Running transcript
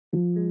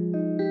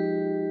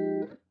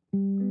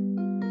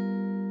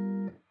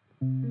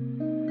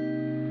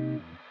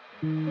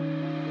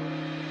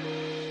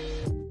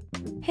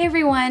Hey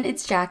everyone,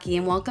 it's Jackie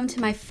and welcome to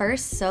my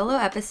first solo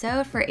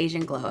episode for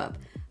Asian Glow Up,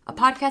 a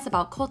podcast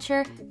about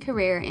culture,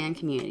 career, and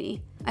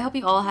community. I hope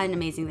you all had an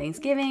amazing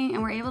Thanksgiving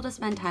and were able to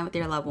spend time with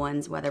your loved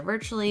ones, whether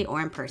virtually or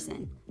in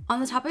person.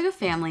 On the topic of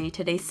family,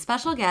 today's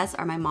special guests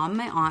are my mom and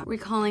my aunt,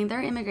 recalling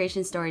their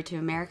immigration story to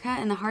America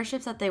and the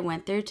hardships that they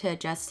went through to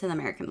adjust to the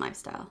American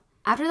lifestyle.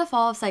 After the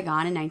fall of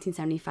Saigon in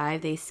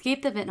 1975, they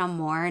escaped the Vietnam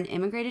War and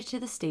immigrated to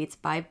the States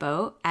by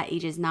boat at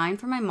ages 9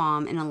 for my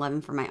mom and 11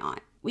 for my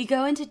aunt. We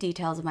go into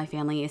details of my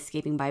family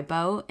escaping by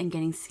boat and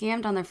getting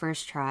scammed on their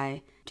first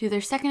try, to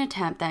their second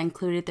attempt that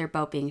included their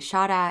boat being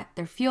shot at,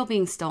 their fuel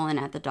being stolen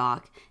at the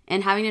dock,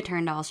 and having to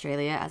turn to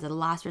Australia as a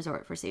last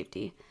resort for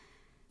safety.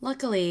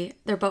 Luckily,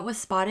 their boat was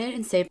spotted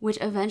and saved, which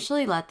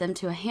eventually led them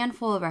to a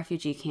handful of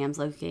refugee camps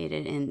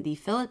located in the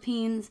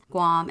Philippines,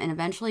 Guam, and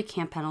eventually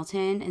Camp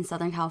Pendleton in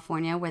Southern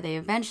California, where they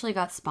eventually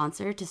got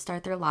sponsored to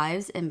start their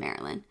lives in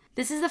Maryland.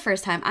 This is the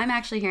first time I'm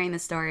actually hearing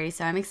this story,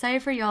 so I'm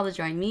excited for you all to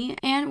join me,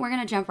 and we're going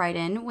to jump right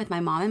in with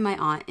my mom and my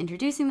aunt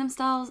introducing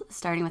themselves,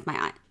 starting with my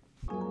aunt.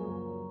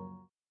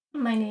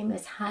 My name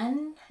is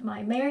Han.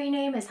 My married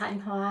name is Han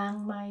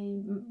Hoang. My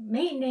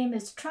maiden name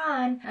is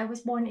Tran. I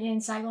was born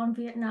in Saigon,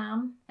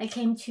 Vietnam. I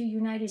came to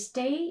United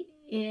States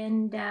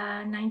in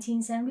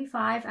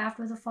 1975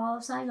 after the fall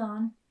of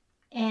Saigon.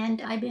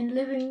 And I've been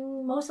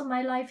living most of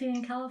my life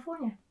in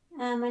California.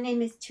 My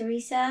name is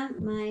Teresa.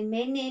 My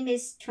maiden name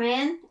is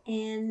Tran,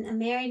 and a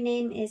married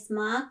name is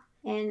Ma,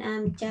 and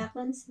I'm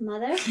Jacqueline's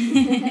mother.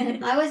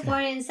 I was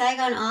born in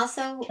Saigon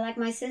also. Like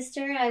my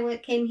sister, I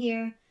came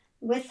here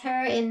with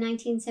her in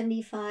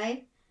 1975,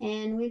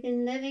 and we've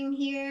been living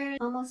here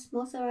almost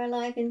most of our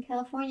life in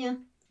California.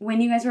 When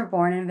you guys were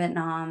born in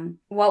Vietnam,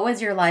 what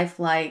was your life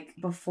like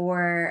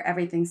before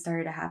everything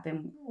started to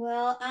happen?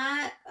 Well,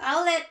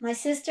 I'll let my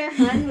sister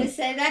Han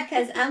say that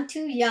because I'm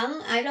too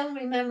young. I don't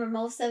remember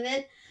most of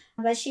it.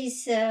 But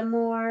she's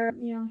more,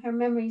 her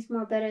memory's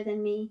more better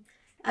than me.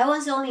 I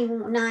was only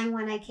 9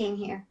 when I came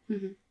here.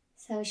 Mm-hmm.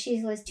 So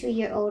she was 2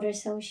 years older,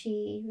 so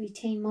she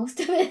retained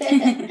most of it.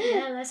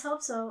 Yeah, let's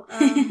hope so.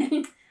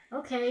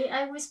 Okay,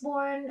 I was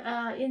born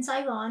in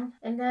Saigon,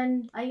 and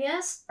then I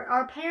guess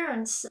our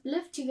parents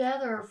lived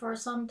together for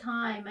some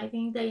time. I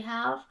think they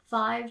have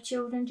 5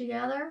 children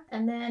together,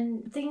 and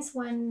then things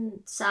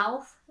went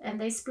south and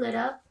they split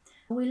up.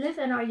 We lived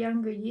in our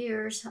younger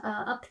years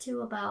up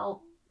to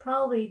about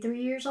probably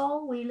 3 years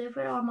old. We lived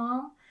with our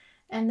mom.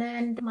 And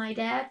then my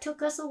dad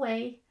took us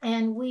away,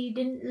 and we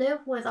didn't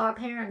live with our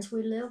parents.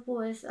 We lived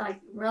with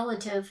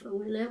relatives.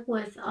 We lived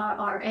with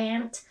our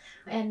aunt,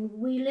 and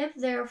we lived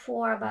there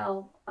for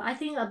about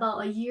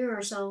a year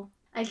or so.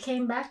 I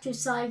came back to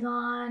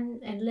Saigon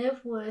and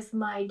lived with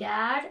my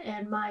dad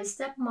and my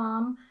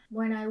stepmom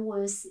when I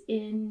was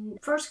in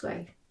first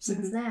grade.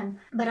 Since then.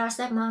 But our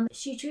stepmom,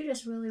 she treated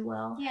us really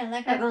well. Yeah,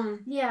 like her own.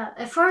 Yeah,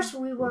 at first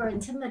we were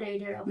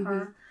intimidated of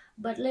her.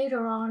 But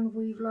later on,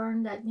 we've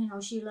learned that,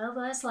 she loved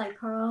us like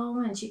her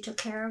own, and she took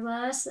care of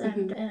us.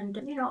 And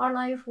our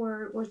life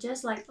were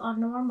just like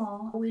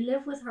normal. We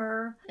lived with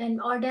her. And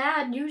our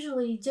dad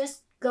usually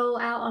just go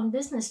out on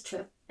business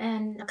trip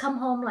and come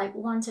home like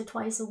once or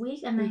twice a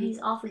week, and then he's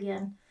off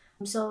again.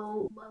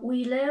 So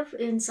we live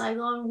in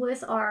Saigon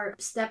with our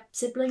step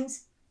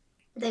siblings.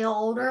 They are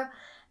older.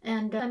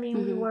 And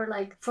we were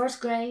like first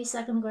grade,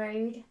 second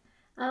grade.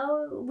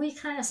 We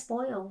kind of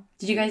spoiled.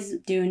 Did you guys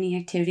do any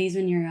activities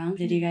when you were young?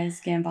 Did you guys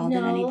get involved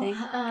in anything?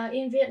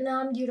 In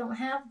Vietnam, you don't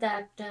have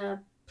that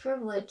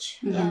privilege.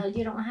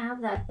 You don't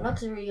have that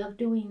luxury of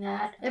doing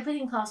that.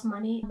 Everything costs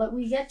money, but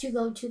we get to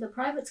go to the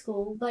private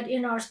school. But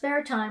in our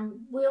spare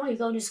time, we only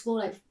go to school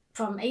like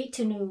from 8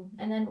 to noon,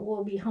 and then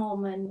we'll be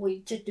home and we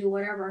just do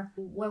whatever.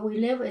 Where we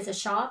live is a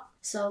shop,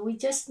 so we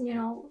just,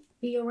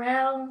 be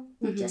around,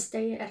 we just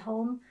stay at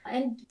home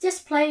and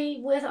just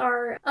play with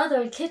our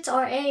other kids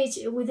our age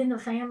within the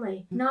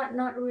family. Not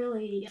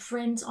really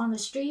friends on the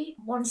street.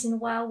 Once in a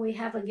while we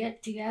have a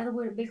get together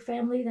with a big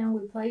family, then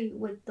we play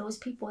with those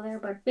people there.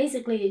 But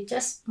basically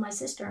just my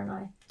sister and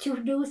I. To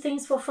do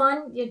things for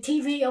fun, your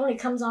TV only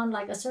comes on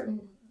like a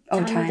certain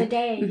time of the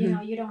day.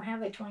 You don't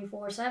have it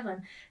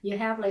 24/7. You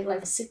have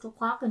like 6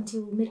 o'clock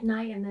until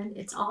midnight, and then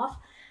it's off.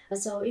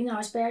 So in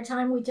our spare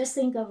time, we just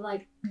think of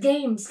like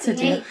games to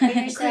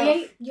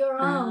create your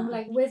own,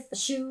 like with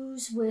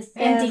shoes, with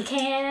empty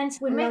cans.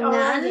 We make our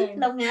own game.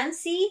 Long An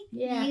Si.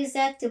 Yeah. You use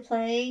that to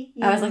play.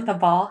 I was like the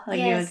ball,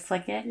 you would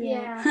flick it.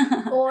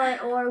 Yeah.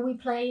 or we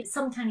play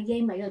some kind of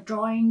game, like a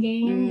drawing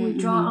game. We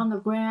draw on the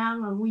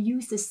ground, and we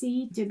use the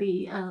seed to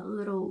be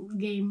little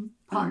game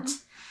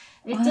parts.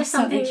 It's just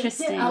something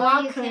interesting.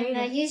 Or you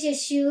can use your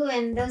shoe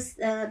and those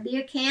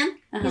beer can.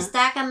 You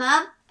stack them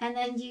up, and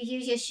then you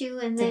use your shoe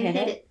and then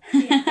hit it.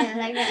 Yeah,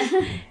 like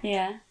that.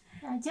 Yeah.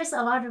 Just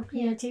a lot of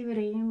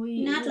creativity. And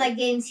we not like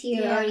games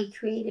here already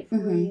created for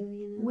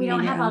you. We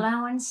don't have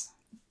allowance.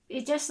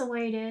 It's just the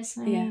way it is.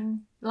 I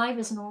mean, life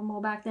is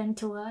normal back then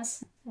to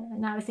us.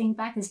 Now I think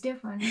back is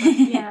different.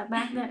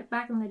 But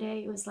back in the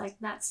day, it was like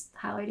that's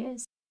how it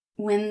is.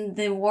 When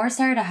the war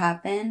started to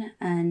happen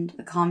and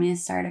the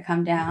communists started to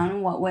come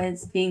down, what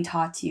was being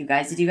taught to you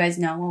guys? Did you guys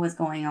know what was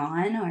going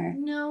on, or?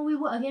 No, we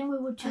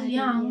were too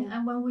young,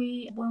 and when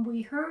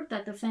we heard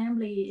that the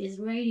family is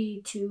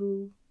ready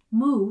to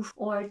move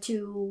or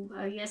to,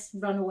 I guess,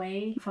 run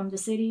away from the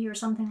city or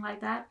something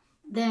like that,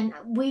 then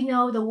we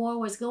know the war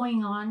was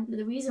going on.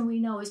 The reason we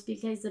know is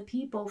because the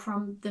people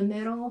from the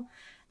middle,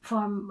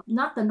 from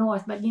not the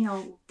north, but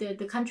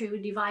the country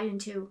would divide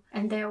into,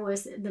 and there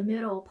was the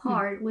middle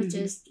part, which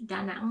is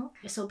Da Nang.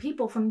 So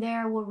people from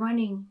there were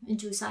running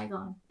into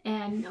Saigon,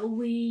 and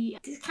we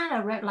kind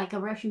of like a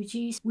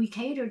refugees. We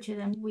cater to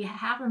them. We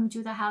have them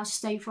to the house,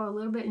 stay for a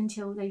little bit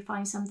until they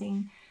find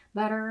something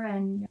better.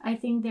 And I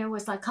think there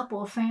was like a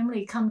couple of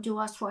family come to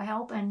us for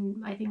help,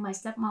 and I think my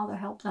stepmother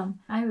helped them.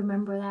 I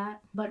remember that.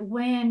 But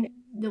when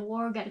the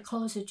war got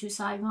closer to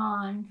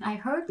Saigon, I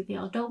heard the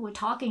adult were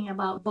talking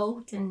about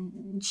boats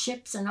and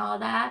ships and all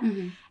that.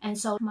 And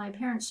so my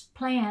parents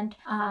planned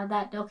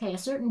that, okay, a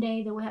certain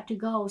day they would have to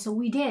go. So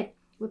we did.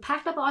 We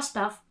packed up our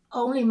stuff.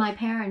 Only my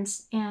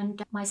parents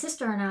and my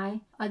sister and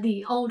I,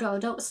 the older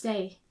adults,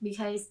 stay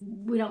because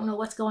we don't know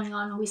what's going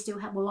on and we still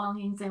have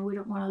belongings and we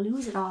don't want to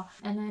lose it all.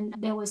 And then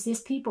there was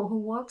this people who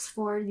works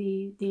for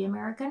the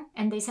American,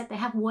 and they said they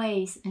have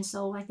ways. And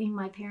so I think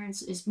my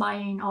parents is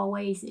buying all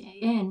ways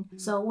in.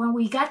 So when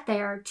we got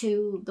there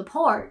to the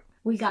port,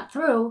 we got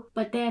through,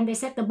 but then they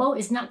said the boat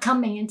is not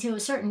coming until a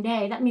certain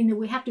day. That means that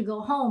we have to go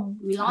home.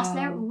 We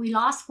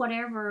lost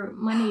whatever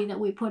money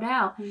that we put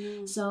out.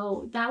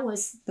 So that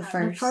was the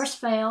first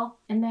fail.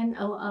 And then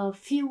a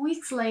few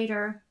weeks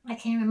later, I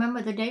can't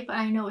remember the date, but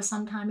I know it's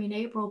sometime in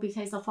April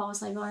because the Fall of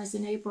Saigon is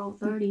in April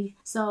 30.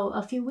 So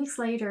a few weeks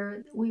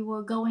later, we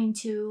were going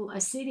to a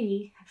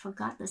city. I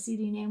forgot the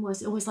city name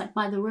was. It was like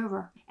by the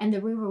river, and the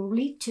river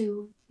lead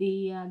to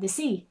the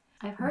sea.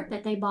 I've heard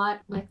that they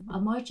bought like a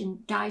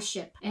merchandise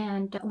ship,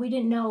 and we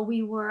didn't know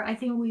I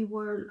think we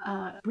were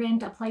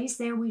rent a place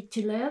there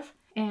to live,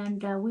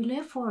 and we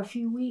lived for a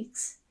few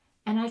weeks,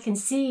 and I can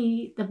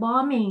see the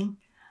bombing.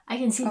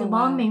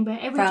 But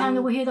every time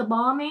that we hear the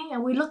bombing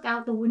and we look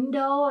out the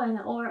window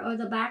or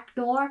the back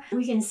door,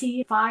 we can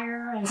see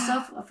fire and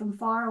stuff from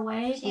far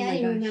away. Yeah, I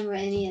didn't remember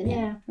any of that.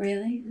 Yeah.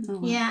 Really? Oh,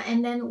 wow. Yeah,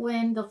 and then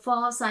when the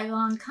Fall of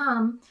Saigon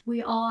come,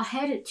 we all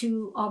headed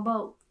to our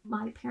boat.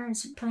 My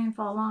parents planned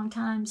for a long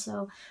time,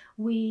 so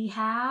we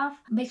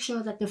make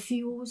sure that the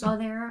fuels are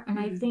there, and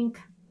I think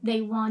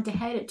they want to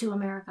head it to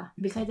America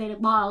because they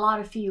bought a lot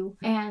of fuel.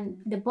 And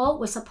the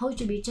boat was supposed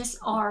to be just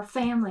our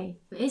family.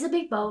 It's a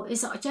big boat.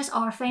 It's just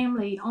our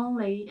family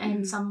only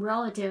and some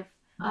relative.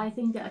 I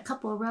think that a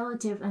couple of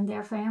relatives and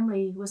their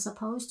family was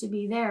supposed to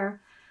be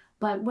there.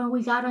 But when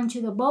we got onto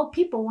the boat,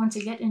 people want to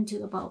get into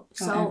the boat.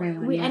 So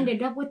we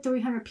ended up with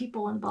 300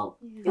 people on the boat.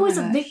 It was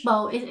a big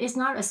boat. It's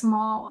not a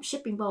small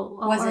shipping boat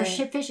or a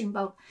fishing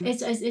boat.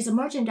 It's a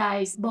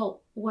merchandise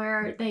boat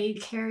where they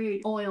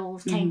carry oil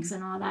tanks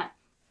and all that.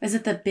 Is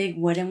it the big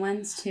wooden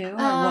ones too? Or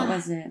what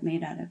was it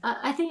made out of?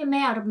 I think it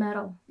made out of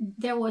metal.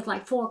 There was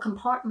like 4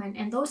 compartments,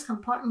 and those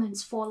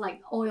compartments for like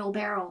oil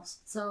barrels.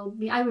 So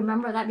I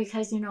remember that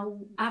because,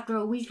 after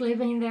a week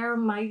living there,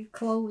 my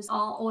clothes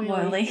all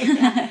oily.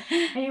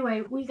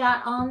 Anyway, we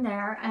got on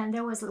there, and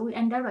we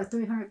ended up like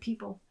 300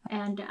 people.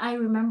 And I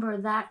remember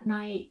that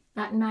night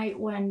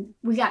when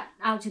we got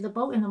out to the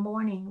boat in the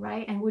morning,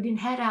 right? And we didn't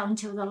head out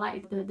until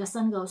the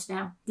sun goes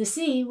down. The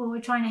sea, when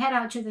we're trying to head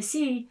out to the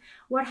sea,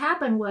 what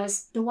happened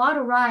was the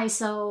water rise,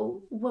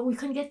 so we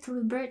couldn't get through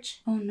the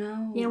bridge. Oh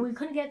no. Yeah, we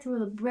couldn't get through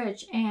the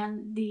bridge,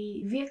 and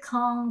the Viet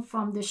Cong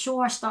from the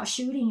shore started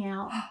shooting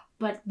out.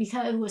 But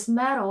because it was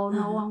metal,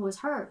 no one was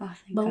hurt.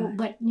 Oh,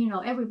 but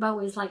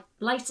everybody was like,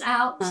 lights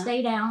out,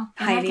 stay down.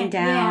 Hiding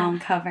down,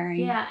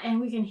 covering. Yeah,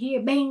 and we can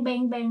hear bang,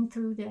 bang, bang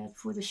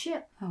for the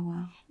ship. Oh,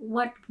 wow.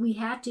 What we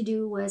had to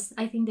do was,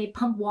 I think they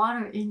pumped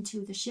water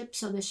into the ship,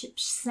 so the ship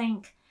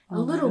sank a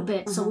little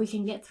bit so we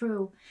can get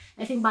through.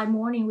 I think by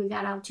morning we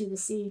got out to the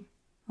sea.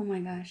 Oh my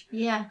gosh.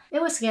 Yeah,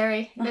 it was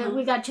scary.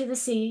 We got to the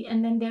sea,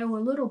 and then there were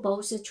little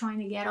boats just trying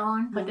to get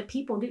on, but the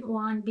people didn't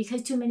want,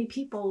 because too many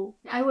people.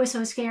 I was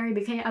so scary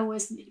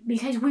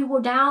because we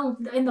were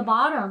down in the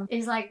bottom.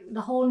 It's like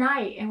the whole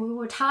night, and we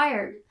were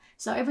tired.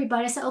 So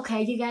everybody said,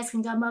 okay, you guys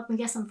can come up and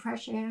get some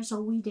fresh air.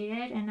 So we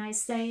did, and I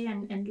stayed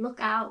and look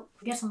out,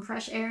 get some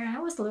fresh air, and I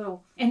was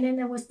little. And then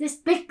there was this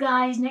big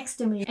guy next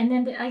to me, and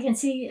then I can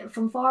see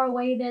from far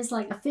away there's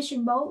like a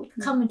fishing boat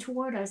coming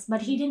toward us,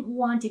 but he didn't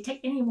want to take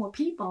any more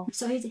people.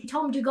 So he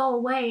told him to go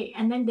away,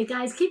 and then the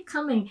guys keep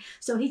coming.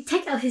 So he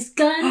take out his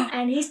gun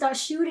and he starts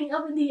shooting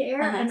up in the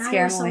air, and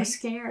I was so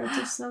scared,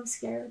 just so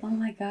scared. Oh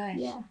my gosh.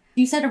 Yeah.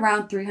 You said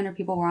around 300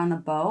 people were on the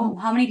boat.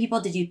 How many people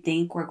did you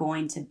think were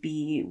going to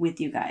be with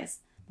you guys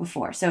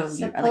before? So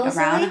like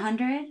around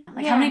 100?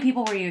 Like how many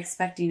people were you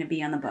expecting to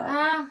be on the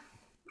boat?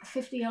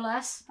 50 or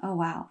less. Oh,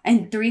 wow.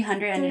 And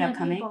 300 ended up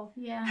coming? People,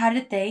 yeah. How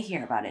did they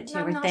hear about it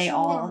too? Were they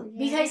all...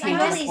 Because I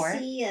know they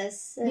see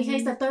us.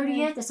 Because the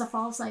 30th is a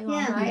Fall of Saigon,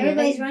 right?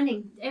 Everybody's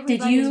running.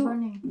 Did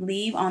you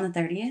leave on the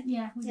 30th?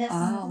 Yeah. Yes.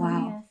 Oh,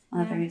 wow. on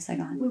the ferry to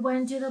Saigon. We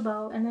went to the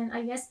boat, and then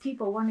I guess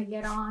people want to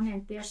get on,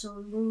 and there's a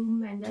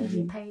room, and then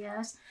they pay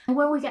us. And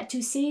when we got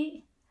to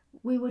sea,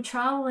 we were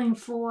traveling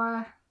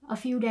for a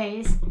few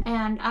days,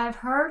 and I've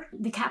heard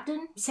the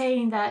captain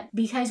saying that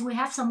because we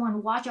have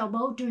someone watch our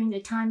boat during the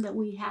time that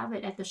we have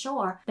it at the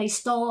shore, they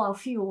stole our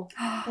fuel.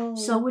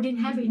 So we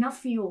didn't have enough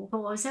fuel.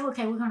 So I said,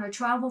 okay, we're going to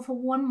travel for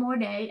one more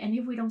day, and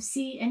if we don't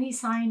see any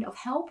sign of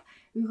help,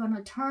 we're going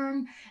to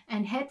turn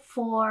and head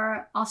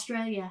for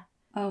Australia.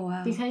 Oh,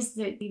 wow. Because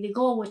the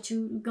goal was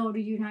to go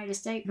to United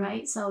States,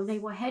 right? So they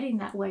were heading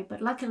that way.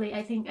 But luckily,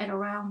 I think at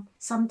around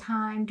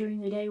sometime during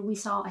the day, we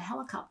saw a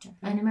helicopter,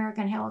 an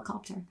American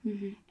helicopter.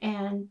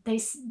 And they,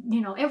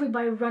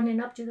 everybody running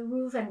up to the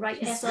roof and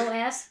write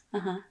SOS.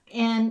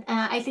 And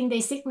I think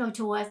they signaled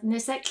to us and they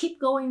said,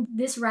 keep going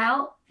this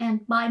route.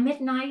 And by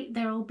midnight,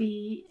 there will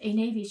be a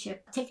Navy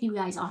ship taking you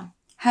guys on.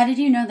 How did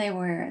you know they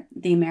were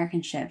the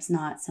American ships,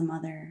 not some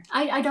other?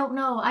 I don't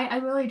know. I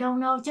really don't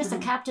know. Just the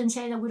captain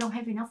said that we don't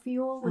have enough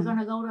fuel. We're going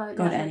to go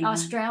to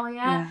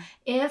Australia.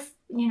 If,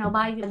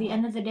 by the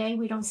end of the day,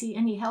 we don't see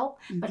any help.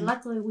 But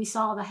luckily, we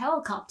saw the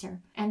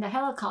helicopter. And the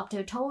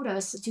helicopter told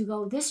us to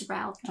go this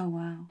route. Oh,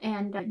 wow.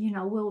 And,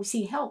 we'll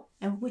see help,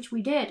 and which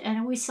we did.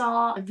 And we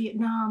saw a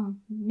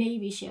Vietnam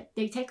Navy ship.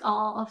 They take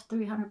all of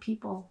 300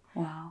 people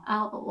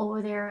out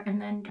over there.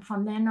 And then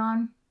from then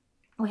on,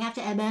 we have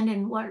to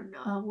abandon what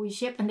we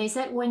ship. And they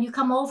said, when you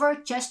come over,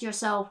 just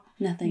yourself.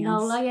 Nothing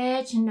else. No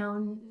luggage,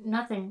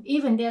 nothing.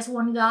 Even there's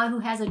one guy who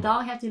has a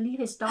dog, have to leave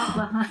his dog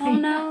behind. Oh,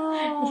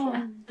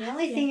 no. The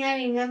only thing I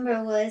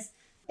remember was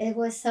it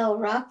was so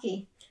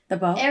rocky. The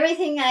boat?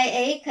 Everything I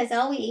ate, because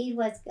all we eat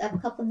was a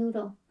cup of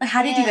noodle.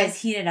 How did you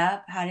guys heat it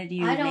up? How did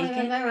you I don't make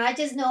remember. I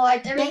just know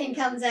everything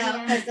comes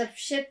out because the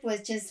ship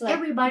was just like...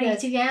 Everybody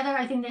together.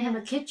 I think they have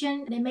a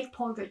kitchen. They make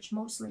porridge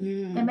mostly.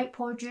 They make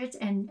porridge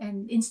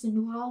and instant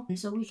noodle.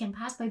 So we can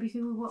pass by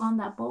because we were on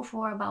that boat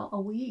for about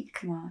a week.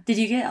 Wow. Did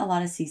you get a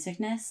lot of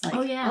seasickness?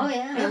 Oh,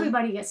 yeah.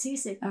 Everybody gets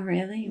seasick. Oh,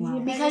 really? Wow.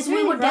 Because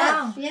really we were rough.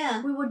 down.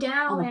 Yeah. We were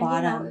down. On the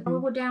bottom. We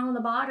were down on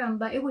the bottom.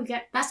 But it would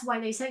get... That's why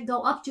they said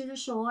go up to the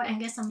shore and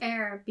get some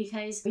air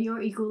because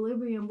your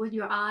equilibrium with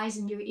your eyes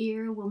and your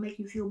ear will make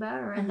you feel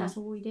better. And that's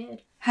what we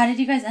did. How did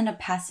you guys end up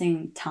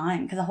passing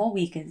time? Because a whole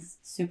week is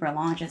super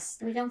long.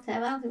 We don't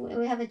have...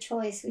 We have a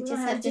choice. We just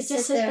have to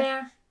sit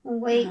there.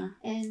 Wait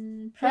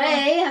and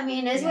pray. I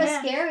mean, it was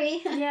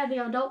scary. Yeah, the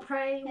adult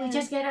pray. We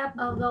just get up,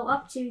 go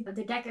up to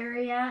the deck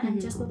area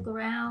and just look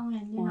around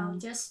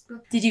and, just...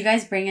 Did you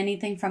guys bring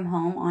anything from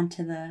home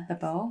onto the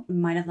boat? You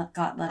might have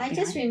got left behind. I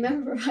just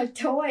remember my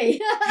toy.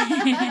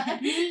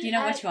 Do you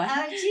know which one?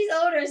 She's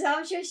older, so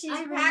I'm sure she's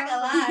packed a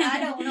lot. I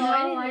don't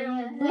know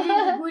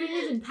anything. We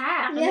didn't even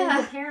pack. Yeah. I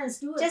mean, the parents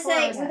do it just for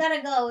like, us. we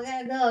gotta go.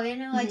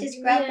 I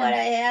just grab what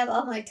I have,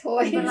 all my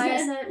toys. But like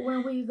I said,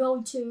 when we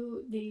go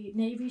to the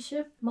Navy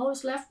ship,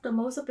 most left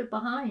most of it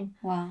behind.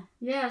 Wow.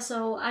 Yeah,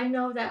 so I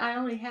know that I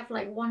only have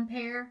like one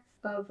pair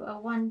of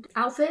one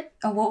outfit.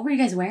 Oh, what were you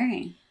guys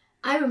wearing?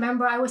 I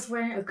remember I was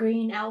wearing a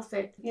green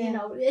outfit.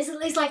 Yeah.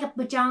 It's like a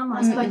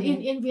pajamas, but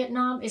in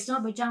Vietnam, it's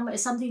not pajama.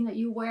 It's something that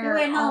you wear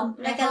at home,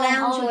 like a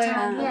lounge wear.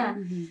 Yeah,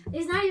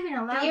 it's not even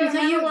a lounge. Do you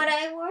remember what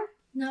I wore?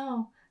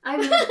 No. I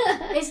mean,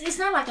 it's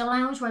not like a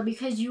loungewear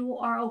because you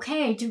are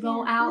okay to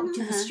go out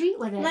to the street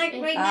with it. Like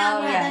right now,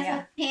 that's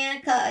a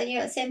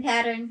pant, same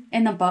pattern.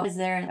 In the boat, is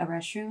there a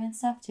restroom and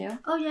stuff too?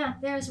 Oh yeah,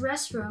 there's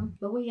restroom.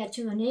 But we get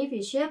to the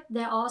Navy ship,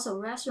 there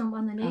also restroom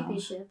on the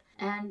Navy ship.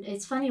 And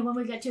it's funny, when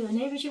we get to the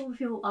Navy ship, we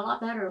feel a lot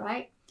better,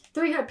 right?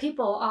 300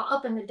 people are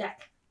up in the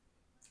deck.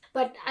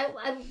 But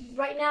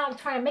right now I'm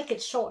trying to make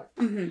it short.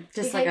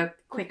 Just like a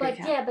quick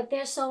recap. Yeah, but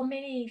there's so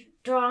many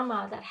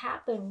drama that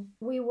happened.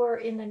 We were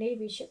in the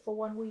Navy ship for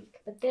 1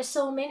 week. But there's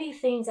so many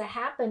things that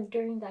happened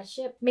during that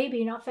ship.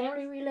 Maybe not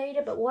family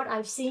related, but what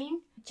I've seen,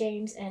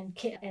 James and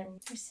Kit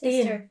and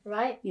sister,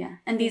 right? Yeah,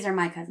 and these are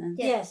my cousins.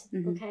 Yes,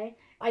 okay.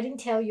 I didn't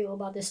tell you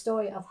about the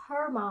story of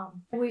her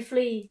mom. We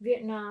flee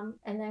Vietnam,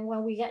 and then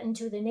when we got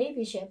into the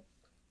Navy ship,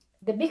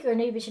 the bigger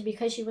Navy ship,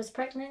 because she was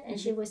pregnant and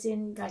she was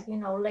in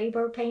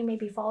labor pain,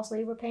 maybe false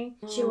labor pain.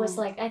 She was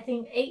like, I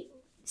think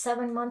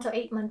 7 months or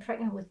 8 months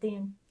pregnant with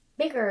Dean.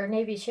 Bigger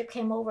Navy ship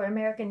came over,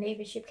 American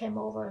Navy ship came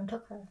over and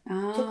took her.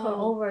 Took her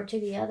over to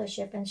the other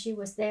ship and she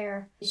was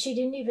there. She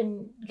didn't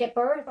even get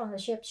birth on the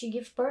ship. She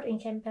gives birth in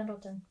Camp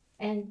Pendleton.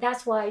 And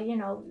that's why,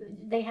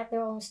 they have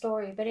their own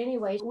story. But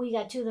anyway, we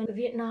got to the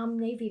Vietnam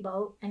Navy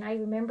boat and I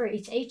remember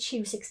it's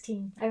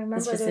HQ-16. I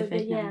remember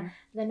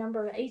the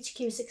number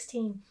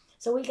HQ-16.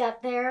 So we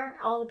got there,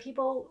 all the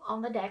people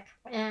on the deck,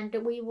 and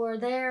we were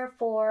there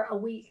for a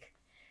week.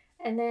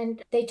 And then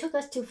they took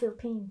us to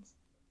Philippines.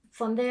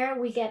 From there,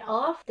 we get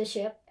off the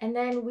ship, and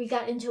then we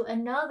got into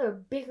another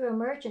bigger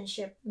merchant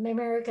ship,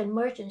 American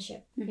merchant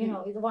ship.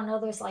 The one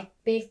other's like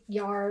big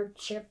yard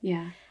ship.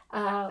 Yeah.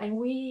 And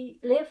we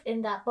lived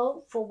in that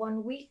boat for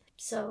 1 week.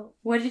 So.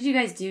 What did you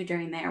guys do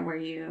during there? Were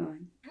you?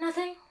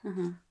 Nothing.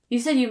 You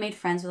said you made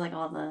friends with like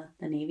all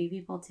the Navy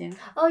people too.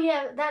 Oh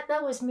yeah,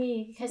 that was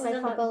me because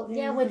Within I the boat,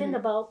 yeah. within the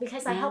boat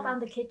because I help Yeah. out in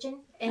the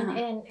kitchen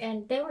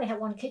and they only have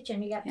one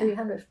kitchen. You got Yeah.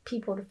 300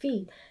 people to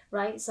feed,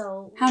 right?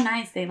 So How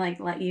nice they like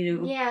let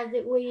you. yeah,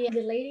 the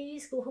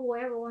ladies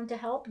whoever want to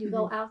help, you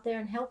go out there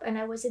and help. And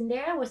I was in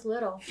there. I was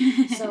little,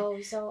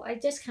 so I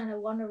just kind of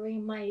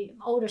wondering. My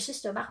older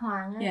sister, Bác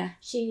Hoàng, Yeah.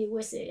 she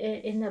was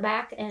in the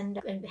back and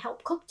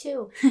helped cook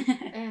too.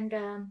 And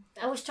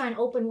I was trying to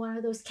open one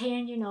of those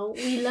cans. You know,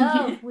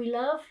 we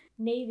love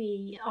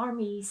Navy,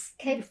 Army's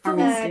Cake, food.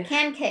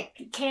 can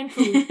cake. Canned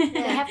food.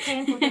 They have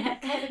canned food. They have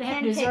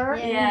Canned dessert.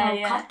 cake, You yeah. know,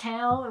 Yeah.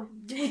 cocktail.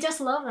 We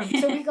just love them.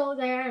 So we go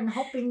there and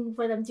hoping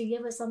for them to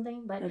give us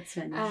something. But That's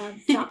funny.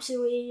 chop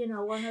suey, you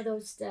know, one of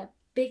those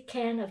big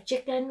can of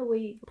chicken.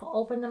 We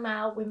open them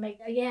out. We make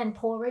again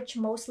porridge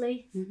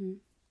mostly. Mm-hmm.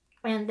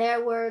 And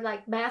there were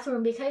like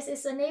bathroom because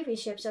it's a Navy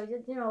ship, so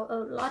you know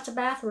lots of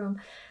bathroom,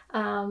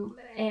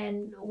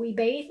 and we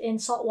bathe in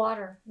salt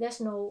water.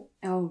 There's no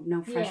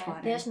No fresh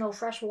water. There's no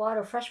fresh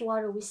water. Fresh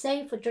water we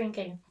save for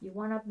drinking. You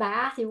want a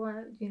bath, you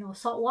want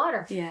salt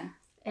water. Yeah.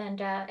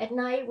 And at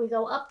night we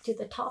go up to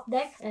the top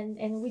deck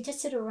and we just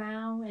sit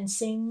around and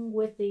sing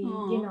with the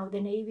the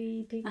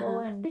Navy people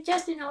and we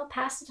just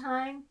pass the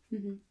time.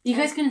 Mm-hmm. You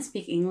guys couldn't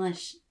speak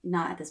English,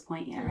 not at this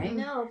point yet, right?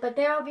 No, but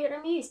they're all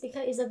Vietnamese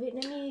because it's a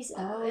Vietnamese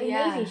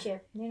Navy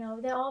ship.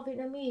 They're all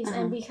Vietnamese,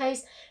 and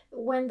because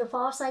when the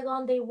fall of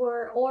Saigon, they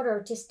were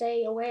ordered to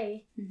stay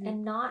away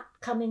and not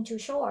come into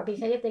shore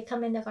because if they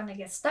come in, they're gonna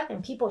get stuck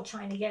and people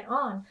trying to get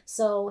on.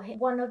 So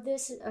one of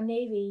this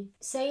Navy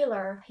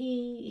sailor,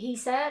 he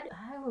said,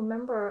 I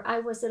remember I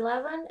was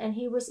 11 and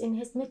he was in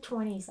his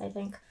mid-20s, I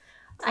think.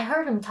 I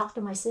heard him talk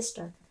to my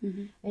sister.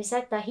 He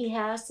said that he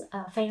has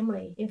a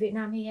family in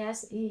Vietnam. He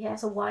has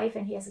a wife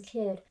and he has a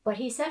kid. But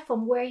he said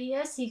from where he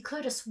is, he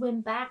could have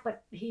swim back,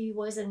 but he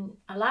wasn't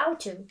allowed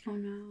to. Oh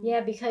no.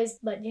 Yeah,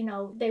 but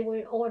they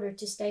were ordered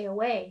to stay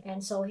away,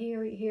 and so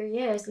here he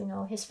is.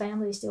 His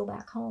family is still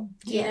back home.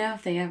 Do you know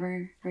if they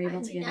ever were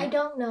able to get I out?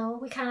 don't know.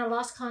 We kind of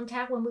lost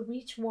contact when we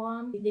reached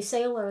Guam. The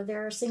sailor,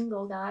 they're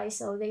single guys,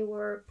 so they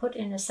were put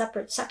in a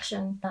separate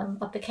section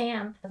of the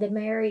camp. The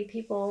married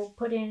people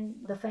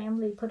the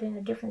family put in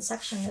a different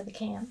section of the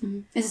camp. Mm-hmm.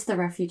 Is this the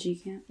refugee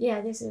camp? Yeah,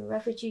 this is a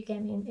refugee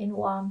camp in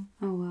Guam.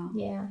 Oh wow.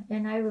 Yeah,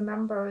 and I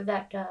remember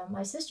that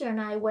my sister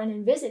and I went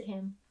and visit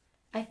him.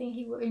 I think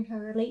he were in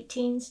her late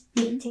teens,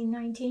 18,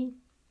 19.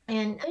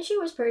 And she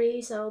was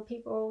pretty, so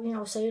people,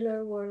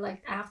 sailor were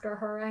like after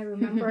her, I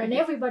remember. And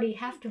everybody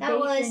have to That bathe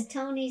was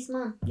Tony's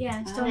mom.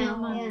 Yeah, it's Tony's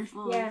mom.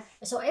 Yeah. Yeah.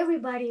 So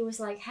everybody was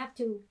like have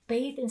to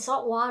bathe in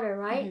salt water,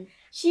 right?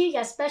 She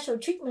got special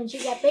treatment.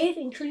 She got bathed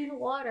in clean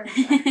water.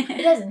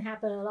 It doesn't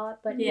happen a lot,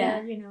 but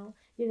yeah,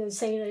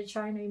 sailor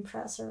trying to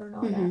impress her and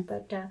all that.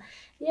 But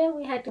yeah,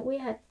 we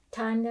had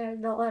time there,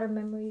 a lot of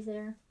memories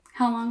there.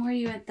 How long were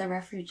you at the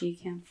refugee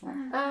camp for?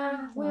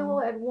 We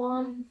were at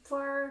Guam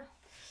for,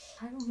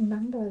 I don't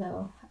remember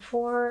though,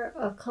 for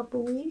a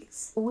couple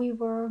weeks. We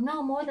were,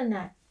 no, more than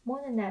that.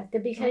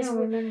 Because I don't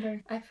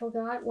remember. I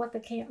forgot what the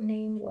camp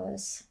name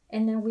was.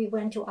 And then we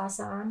went to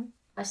Asan.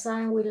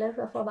 Asan, we lived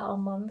there for about a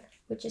month,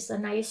 which is a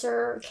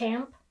nicer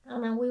camp.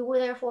 And then we were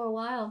there for a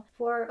while,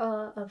 for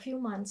a few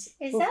months.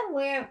 Is that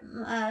where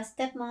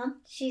stepmom?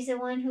 She's the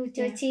one who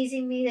was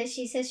teasing me that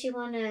she said she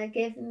want to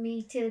give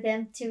me to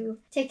them to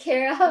take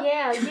care of.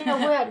 Yeah,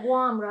 we're at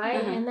Guam,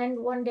 right? And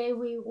then one day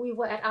we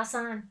were at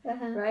Asan,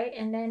 right?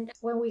 And then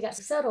when we got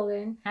settled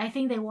in, I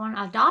think they want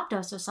to adopt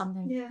us or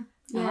something. Yeah.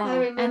 Yeah, I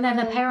remember and then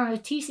the that. parent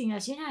was teasing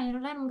us,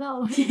 let them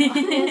go.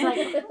 It's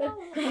like,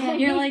 oh.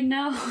 You're like,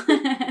 no.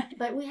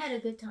 But we had a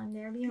good time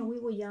there. We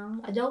were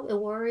young. Adult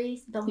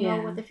worries, don't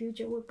know what the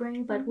future would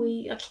bring, but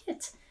we are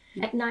kids.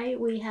 At night,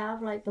 we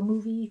have like the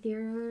movie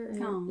theater in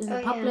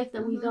the public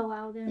that we go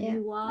out there and we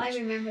watch. I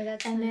remember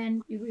that. And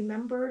then you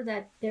remember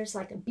that there's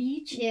like a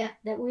beach. Yeah.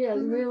 That we are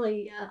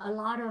really a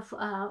lot of,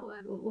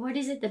 what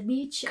is it, the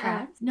beach?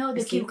 No,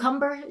 the sea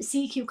cucumber. Oh,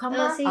 sea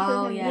cucumber.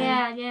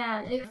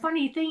 Yeah. A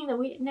funny thing that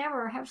we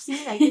never have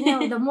seen. Like,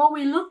 the more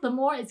we look, the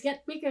more it gets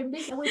bigger and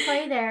bigger. We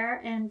play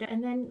there, and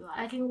then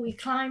I think we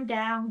climbed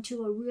down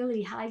to a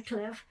really high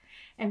cliff.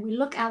 And we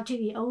look out to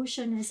the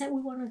ocean and said we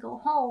want to go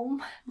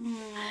home.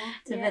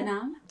 To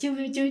Vietnam?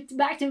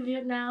 Back to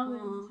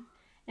Vietnam.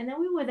 And then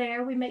we were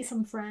there. We made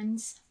some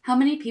friends. How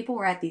many people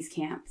were at these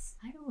camps?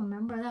 I don't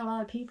remember. There are a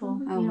lot of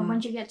people. Oh, wow.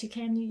 Once you get to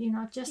camp,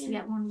 just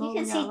get one boat.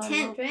 You can see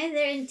tent, right?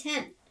 They're in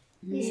tent.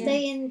 You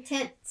stay in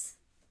tents.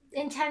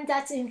 In tent,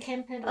 that's in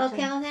Camp Pendleton. Oh,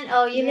 Camp Pendleton?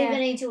 Oh, you live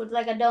into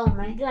like a dome,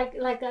 right?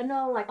 Like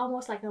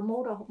almost like a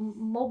mobile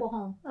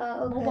home.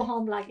 Oh, okay. Mobile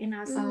home like in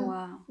our Oh,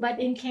 wow.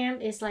 But in camp,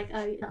 it's like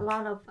a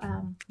lot of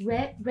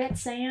red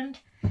sand.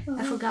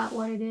 I forgot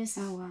what it is.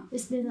 Oh, wow.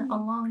 It's been a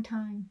long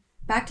time.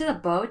 Back to the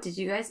boat, did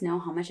you guys know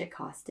how much it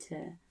cost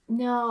to...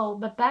 No,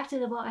 but back to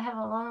the boat, I have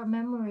a lot of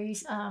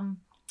memories.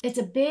 It's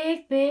a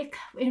big,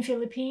 in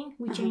Philippines,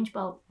 we change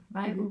boat,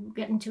 right? We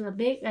get into a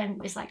big,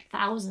 and it's like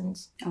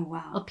thousands Oh,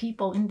 wow. of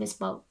people in this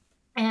boat.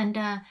 And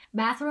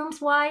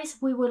bathrooms wise,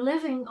 we were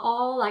living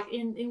all like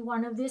in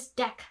one of this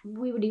deck.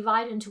 We were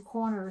divided into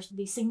corners.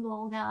 The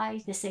single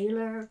guy, the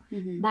sailor,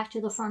 back to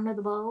the front of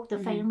the boat, the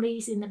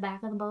families in the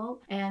back of the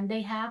boat. And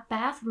they have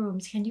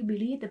bathrooms. Can you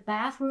believe the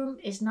bathroom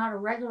is not a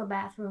regular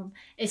bathroom?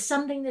 It's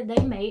something that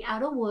they made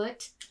out of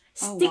wood,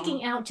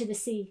 sticking out to the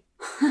sea.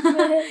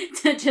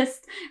 To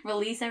just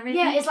release everything?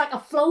 Yeah, it's like a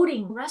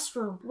floating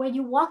restroom. When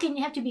you walk in,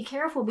 you have to be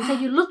careful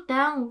because you look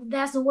down,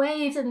 there's the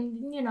waves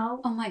and, you know.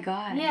 Oh my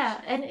God.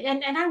 Yeah,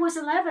 and I was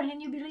 11, can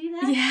you believe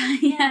that?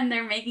 Yeah, and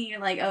they're making you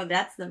like, oh,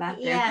 that's the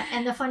bathroom. Yeah,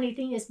 and the funny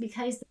thing is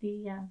because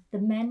the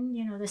men,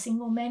 you know, the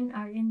single men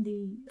are in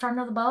the front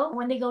of the boat.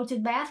 When they go to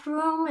the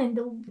bathroom and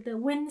the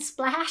wind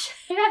splash,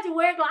 you have to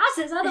wear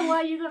glasses,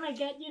 otherwise you're going to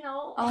get, you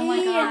know, oh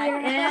my God. in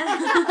your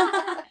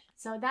head.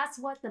 So that's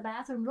what the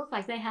bathroom looked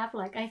like. They have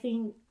like, I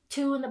think,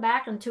 2 in the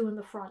back and 2 in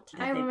the front.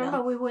 I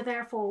remember we were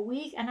there for a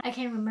week and I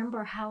can't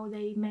remember how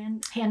they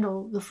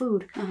handle the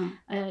food.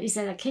 Is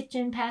that a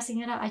kitchen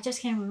passing it out? I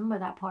just can't remember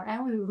that part. I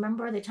only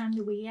remember the time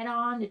that we get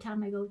on, the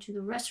time I go to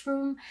the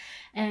restroom,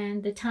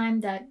 and the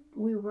time that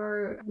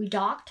we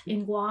docked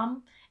in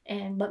Guam,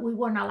 but we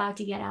weren't allowed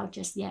to get out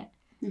just yet.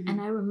 And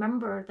I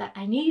remember that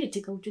I needed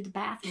to go to the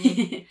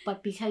bathroom,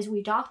 but because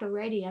we docked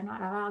already, I'm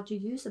not allowed to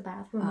use the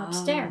bathroom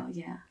upstairs.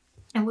 Yeah.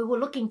 And we were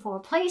looking for a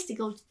place to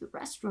go to the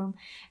restroom.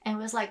 And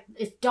it was like,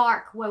 it's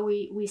dark where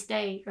we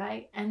stayed,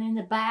 right? And in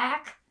the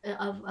back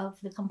of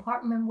the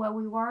compartment where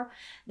we were,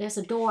 there's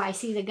a door. I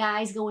see the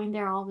guys going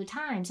there all the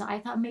time. So I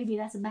thought maybe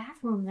that's a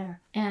bathroom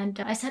there.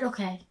 And I said,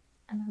 okay,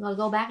 I'm going to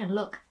go back and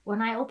look.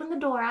 When I opened the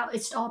door out,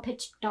 it's all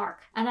pitch dark.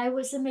 And I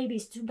was maybe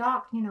it's too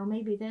dark. You know,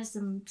 maybe there's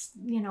some,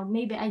 you know,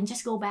 maybe I can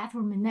just go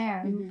bathroom in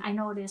there. And I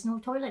know there's no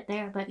toilet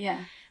there.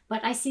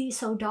 But I see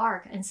so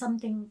dark and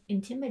something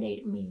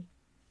intimidated me.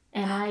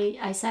 And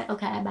I said,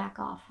 okay, I back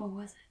off. What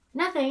was it?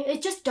 Nothing.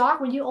 It's just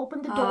dark when you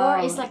open the door.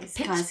 It's like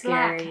pitch black.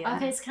 Scary, yeah.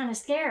 Okay, it's kind of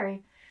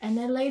scary. And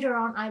then later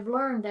on, I've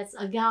learned that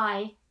a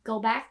guy go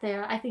back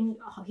there. I think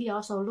he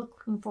also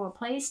looking for a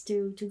place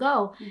to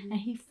go. And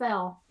he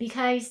fell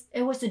because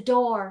it was a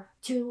door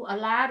to a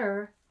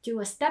ladder, to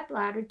a step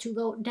ladder to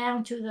go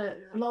down to the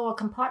lower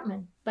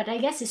compartment. But I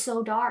guess it's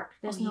so dark.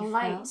 There's no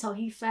light. So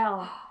he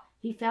fell.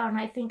 He fell. And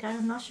I think,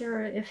 I'm not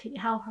sure if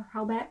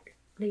how bad.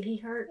 Did he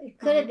hurt? It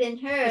could have been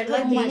her.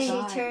 Luckily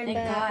she turned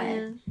back.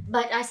 Yeah.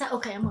 But I said,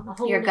 okay, I'm going to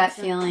hold it. Your gut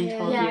feeling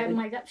told you. Yeah,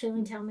 my gut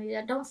feeling told me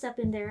that don't step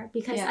in there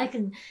because I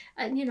can,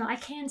 I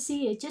can't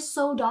see it. It's just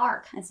so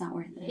dark. It's not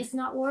worth it. It's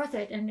not worth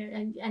it.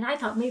 And I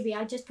thought maybe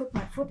I just put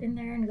my foot in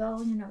there and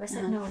go, I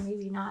said, no,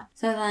 maybe not.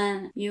 So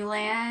then you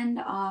land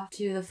off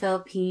to the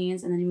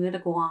Philippines and then you move to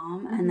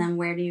Guam. And then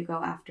where do you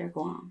go after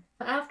Guam?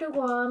 After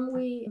Guam,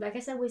 we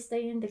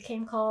stay in the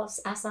camp called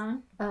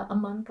Asan a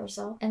month or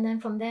so. And then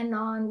from then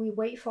on, we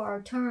wait for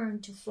our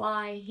turn to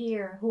fly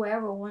here,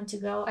 whoever wants to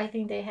go. I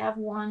think they have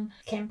one,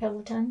 Camp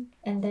Pendleton,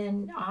 and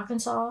then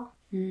Arkansas.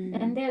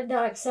 And there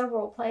are like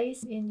several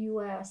places in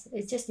U.S.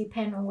 It just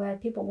depends on where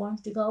people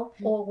want to go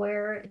or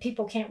where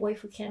people can't wait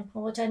for Camp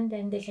Pendleton,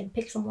 then they can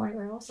pick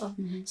somewhere else or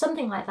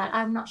something like that.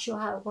 I'm not sure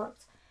how it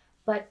works.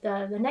 But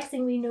the next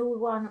thing we knew, we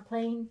were on a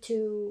plane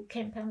to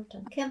Camp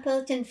Pendleton. Camp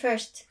Pendleton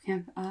first.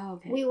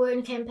 Okay. We were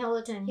in Camp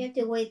Pendleton. You have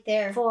to wait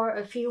there for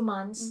a few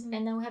months,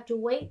 and then we have to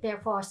wait there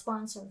for our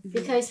sponsor.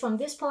 Because from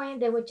this point,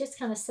 they would just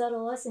kind of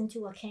settle us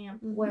into a camp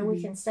where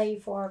we can stay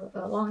for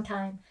a long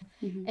time.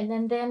 And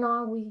then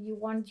on, you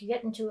want to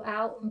get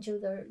out into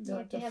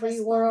the free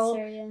world.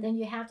 Then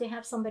you have to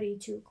have somebody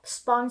to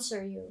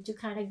sponsor you, to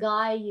kind of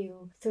guide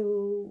you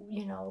through,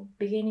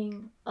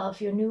 beginning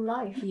of your new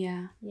life.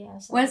 Yeah.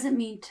 So. What does it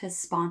mean to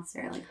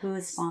sponsor? Like, who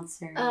is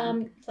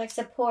sponsoring? Like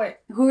support.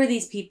 Who are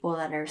these people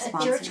that are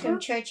sponsoring?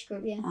 Church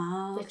group, yeah.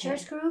 Oh, okay. The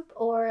church group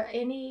or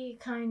any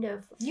kind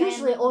of,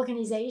 usually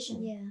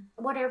organization. Yeah.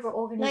 Whatever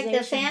organization.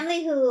 Like the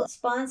family who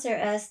sponsor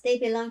us, they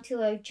belong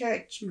to a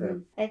church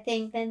group. I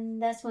think then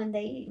that's when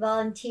they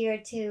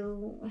volunteer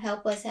to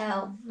help us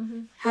out.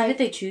 How did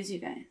they choose you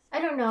guys? I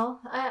don't know.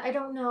 I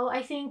don't know.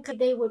 I think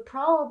they would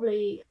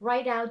probably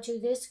write out to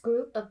this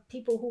group of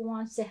people who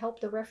wants to help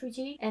the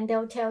refugee, and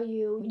they'll tell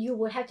you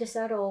would have to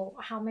settle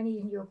how many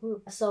in your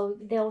group. So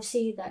they'll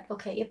see that,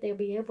 okay, if they'll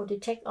be able to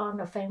take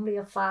on a family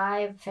of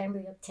 5,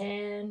 family of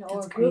 10,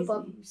 or a group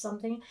of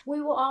something.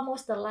 We were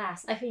almost the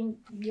last. I think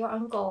your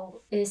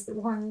uncle is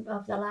one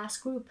of the last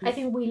group. I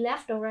think we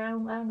left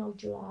around, I don't know,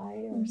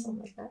 July or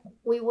something like that.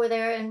 We were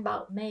there in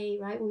about May,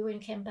 right? We were in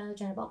Camp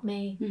Pendleton about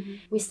May.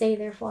 We stayed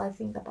there for, I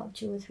think, about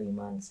 2 or 3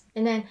 months.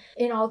 And then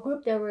in our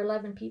group, there were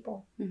 11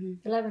 people.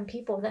 11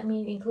 people. That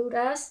means include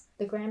us,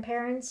 the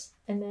grandparents,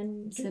 and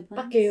then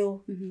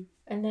Bakil,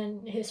 and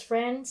then his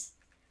friends,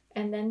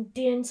 and then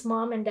Dian's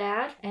mom and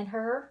dad, and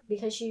her,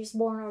 because she was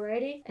born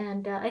already.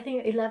 And I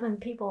think 11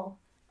 people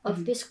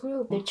of this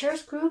group, the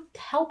church group,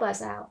 help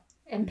us out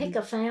and pick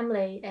a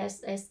family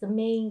as the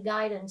main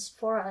guidance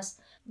for us.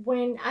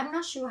 When I'm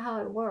not sure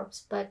how it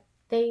works, but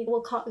they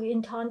will call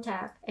in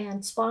contact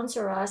and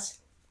sponsor us.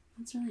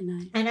 That's really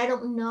nice. And I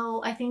don't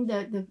know, I think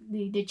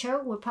the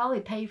church would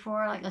probably pay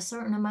for like a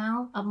certain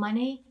amount of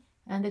money,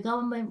 and the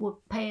government would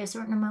pay a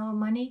certain amount of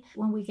money.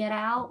 When we get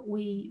out,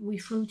 we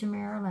flew to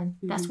Maryland.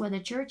 That's where the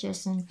church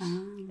is,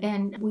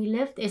 and we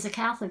lived as a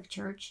Catholic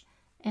church,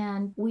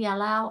 and we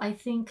allow, I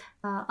think,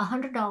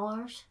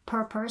 $100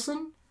 per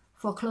person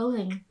for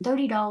clothing,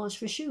 $30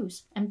 for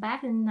shoes. And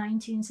back in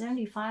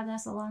 1975,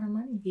 that's a lot of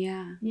money.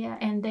 Yeah. Yeah,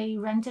 and they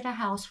rented a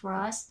house for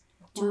us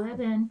to live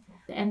in,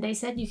 and they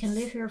said you can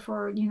live here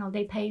for,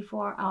 they pay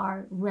for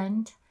our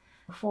rent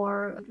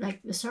for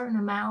like a certain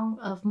amount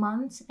of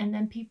months, and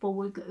then people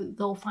would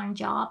go find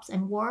jobs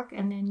and work,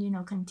 and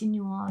then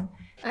continue on.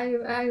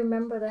 I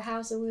remember the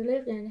house that we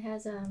lived in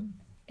has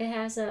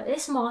it's a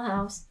small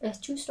house. It's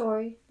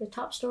 2-story. The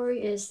top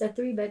story is a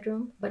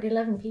 3-bedroom, but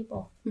 11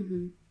 people.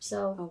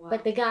 So,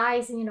 but the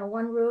guys,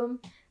 one room.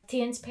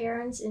 Tian's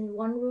parents in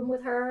one room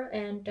with her,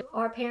 and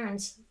our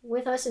parents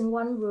with us in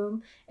one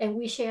room, and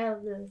we share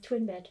the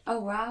twin bed. Oh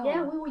wow!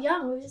 Yeah, we were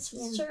young. We just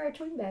share a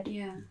twin bed.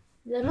 Yeah.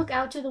 They look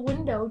out to the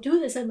window to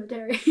the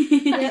cemetery.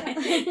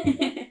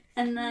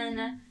 And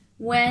then,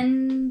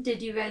 when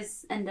did you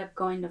guys end up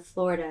going to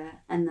Florida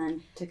and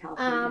then to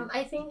California?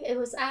 I think it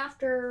was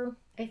after.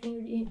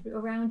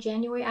 Around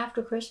January,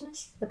 after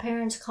Christmas, the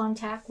parents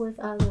contact with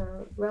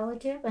other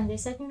relative, and they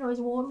said, it's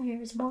warm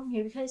here. It's warm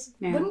here because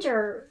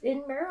winter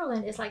in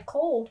Maryland is like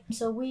cold.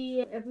 So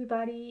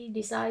everybody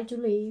decided to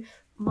leave.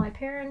 My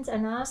parents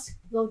and us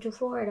go to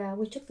Florida.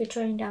 We took the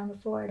train down to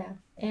Florida,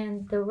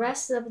 and the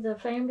rest of the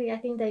family, I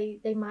think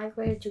they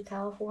migrated to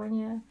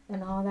California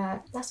and all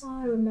that. That's all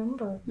I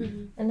remember.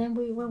 And then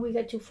when we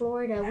got to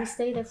Florida, we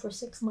stayed there for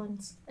 6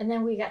 months, and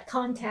then we got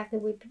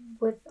contacted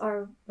with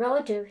our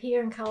relative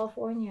here in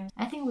California.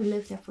 I think we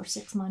lived there for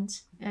 6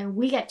 months, and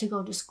we got to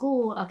go to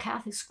school, a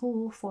Catholic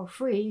school, for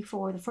free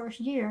for the first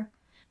year.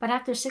 But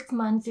after 6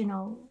 months,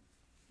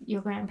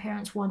 your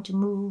grandparents want to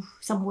move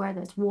somewhere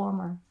that's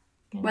warmer.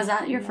 Was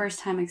that your first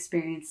time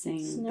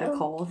experiencing the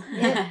cold?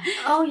 Yeah.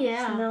 Oh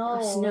yeah,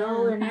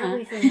 snow and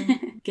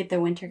everything. Get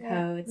the winter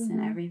coats and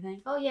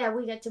everything. Oh yeah,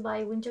 we got to buy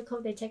a winter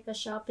coat. They take us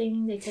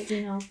shopping. They take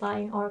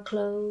buying our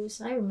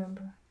clothes. I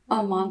remember.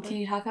 Oh, Mom, can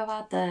you talk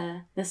about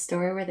the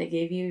story where they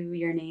gave you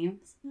your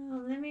names?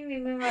 Oh, let me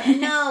remember.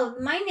 No,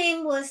 my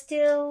name was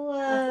still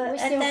at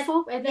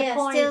that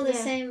point. Still the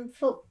same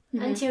Phuc.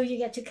 Until you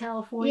get to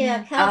California.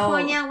 Yeah,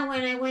 California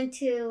when I went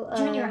to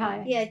junior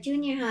high. Yeah,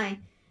 junior high.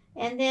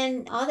 And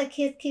then all the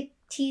kids keep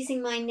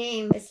teasing my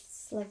name.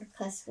 It's like a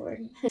cuss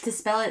word. To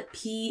spell it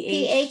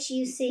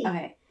Phuc.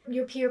 Okay.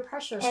 Your peer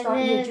pressure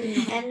started.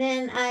 And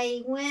then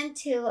I went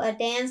to a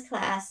dance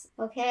class.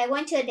 Okay, I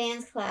went to a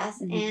dance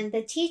class, and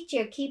the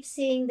teacher keeps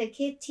seeing the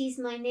kid tease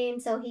my name,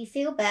 so he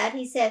feel bad.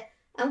 He said,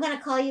 "I'm gonna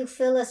call you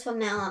Phyllis from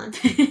now on,"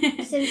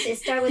 since it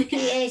started with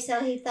PA.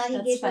 So he thought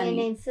he gave me a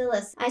name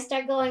Phyllis. I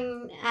started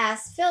going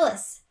as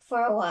Phyllis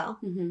for a while.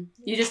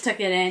 You just took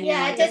it in.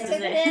 Yeah, I just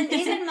took it in.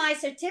 Even my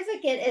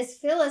certificate is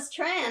Phyllis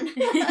Tran.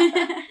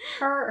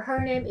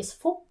 her name is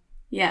Phuc.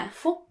 Yeah.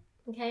 Phuc.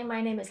 Okay,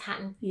 my name is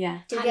Hatton.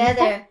 Yeah.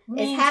 Together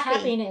is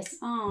happiness.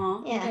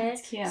 Aww. Yeah. Okay?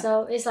 That's cute.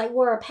 So it's like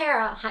we're a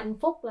pair, Hatton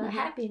Phuc,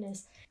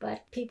 happiness.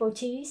 But people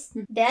tease.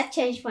 That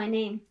changed my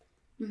name.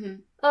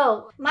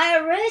 Oh, my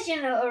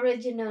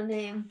original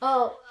name.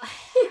 Oh,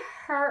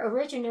 her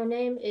original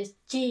name is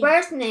Ji.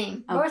 Birth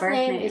name. Birth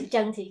name is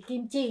Zheng Thi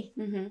Kim Ji.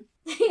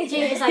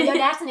 Ji is like your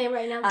dad's name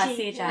right now.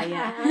 Ji. CHI,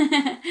 yeah.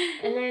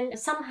 And then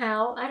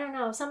somehow, I don't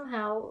know,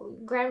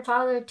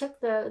 grandfather took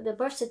the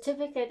birth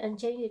certificate and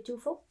changed it to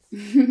Phuc.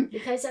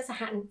 Because that's a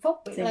Hatton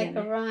Phuc. Like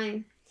a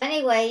rhyme.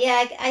 Anyway,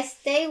 yeah, I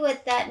stayed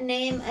with that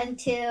name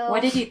until...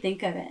 What did you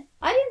think of it?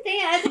 I didn't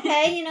think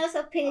I was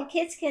okay, so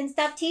kids can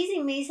stop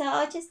teasing me, so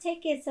I'll just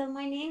take it. So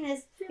my name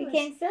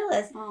became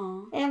Phyllis.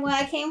 Aww. And when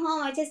I came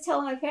home, I just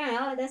told my parents,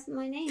 "Oh, that's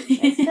my name.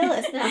 It's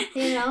Phyllis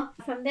now."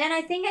 From then,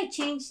 I think I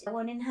changed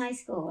one in high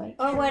school, right?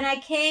 Or when I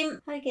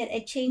came, I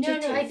changed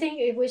it to... No, I think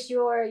it was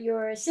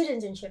your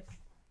citizenship.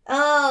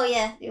 Oh,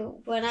 yeah,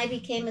 when I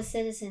became a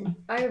citizen.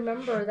 I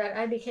remember that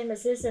I became a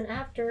citizen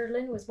after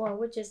Lynn was born,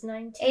 which is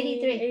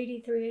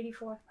 1983,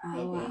 84.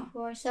 Oh,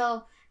 wow.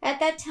 So at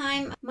that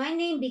time, my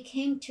name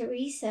became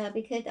Teresa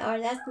because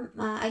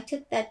I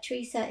took that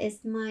Teresa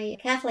as my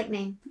Catholic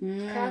name.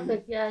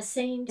 Catholic, yeah,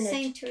 Saint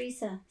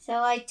Teresa.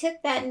 So I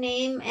took that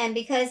name, and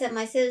because of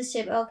my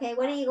citizenship, okay,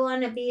 what do you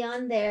want to be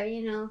on there?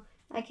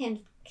 I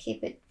can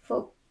keep it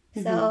Phuc.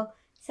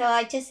 So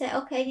I just said,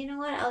 okay, you know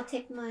what? I'll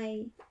take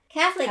my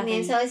Catholic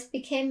name, so it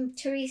became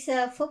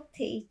Teresa Phuc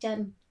Thi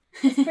Done.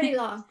 It's pretty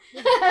long.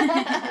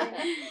 I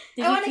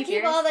want to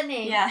keep all the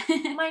names. Yeah.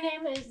 My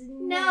name is...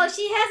 No,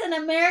 she has an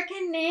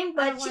American name,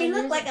 but she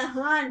looked like a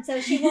Han, so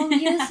she won't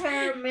use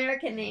her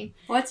American name.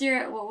 What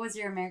was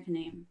your American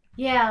name?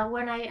 Yeah,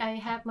 when I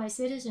had my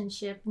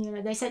citizenship,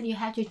 they said you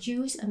had to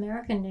choose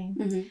American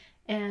name.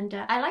 And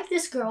I liked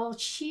this girl,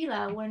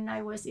 Sheila, when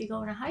I was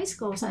going to high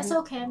school. So I said,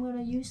 okay, I'm going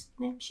to use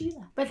the name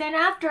Sheila. But then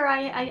after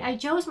I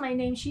chose my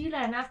name Sheila,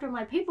 and after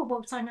my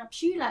paperwork signed up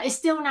Sheila, it's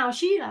still now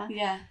Sheila.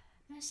 Yeah.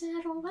 I said,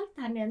 I don't like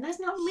that name. That's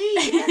not me.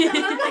 That's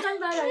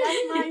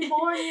my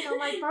born,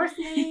 my birth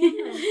name.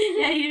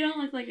 Yeah, you don't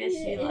look like a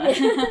Sheila.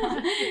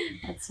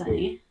 That's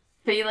funny.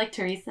 But you like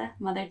Teresa?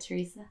 Mother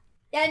Teresa?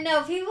 Yeah,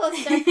 no, people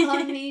start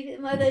calling me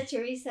Mother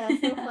Teresa.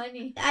 So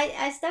funny.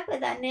 I stuck with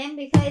that name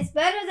because it's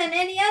better than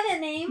any other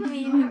name. I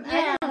mean,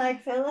 I don't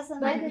like Phyllis.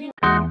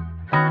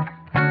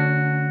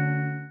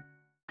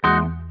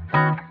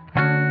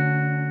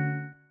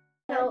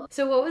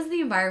 So what was the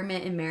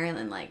environment in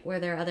Maryland like? Were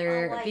there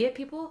other Viet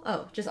people?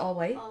 Oh, just all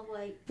white? All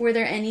white. Were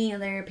there any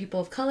other people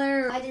of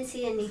color? I didn't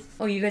see any.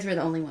 Oh, you guys were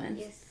the only ones?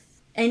 Yes.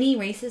 Any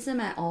racism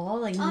at all?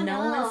 Like no,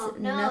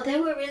 nothing? They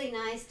were really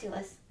nice to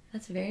us.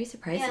 That's very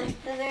surprising. Yeah,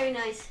 they're very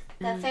nice.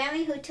 The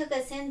family who took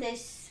us in, they're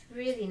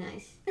really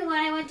nice. When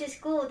I went to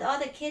school, all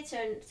the kids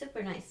are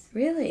super nice.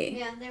 Really?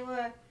 Yeah, they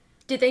were.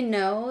 Did they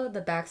know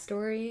the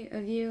backstory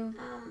of you?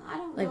 I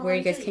don't know. Like where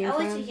you guys came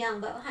from? I was too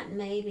young, but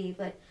maybe.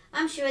 But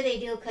I'm sure they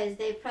do because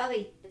they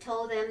probably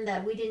told them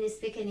that we didn't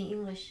speak any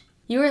English.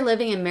 You were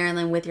living in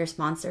Maryland with your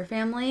sponsor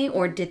family,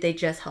 or did they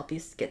just help you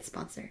get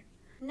sponsored?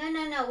 No.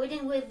 We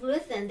didn't live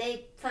with them.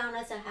 They found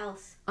us a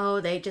house. Oh,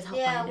 they just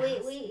helped find a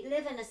house. we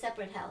live in a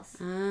separate house.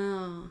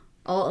 Oh.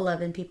 All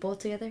 11 people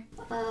together?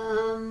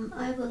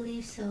 I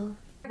believe so.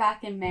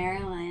 Back in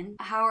Maryland,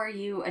 how are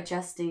you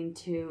adjusting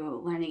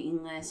to learning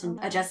English and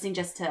adjusting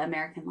just to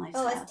American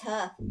lifestyle? Oh, it's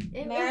tough.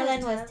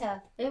 Maryland was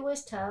tough. It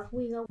was tough.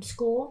 We go to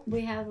school.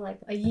 We have like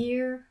a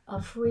year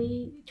of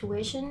free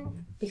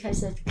tuition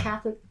because the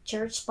Catholic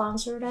Church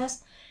sponsored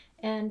us.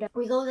 And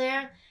we go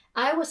there.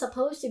 I was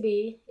supposed to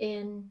be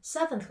in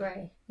 7th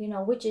grade,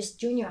 which is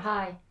junior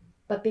high.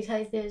 But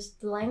because there's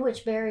the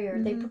language barrier,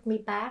 they put me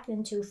back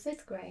into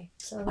 5th grade.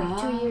 So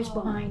like 2 years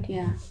behind.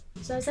 Yeah.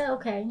 So I said,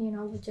 okay,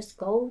 we'll just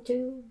go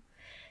to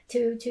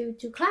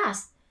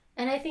class.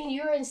 And I think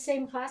you were in the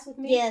same class with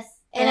me. Yes.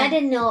 And I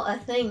didn't know a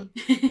thing.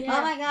 Yeah.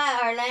 Oh my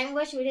God, our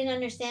language, we didn't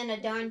understand a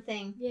darn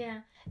thing.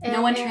 Yeah.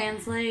 No one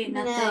translate,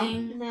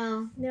 nothing?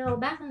 No,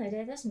 back in the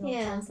day, there's no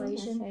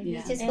translation. Yeah.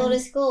 You just go to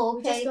school.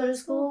 We just go to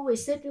school, we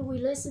sit and we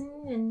listen,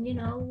 and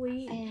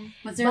we...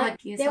 Was there like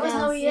ESL? There was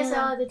no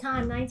ESL at the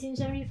time,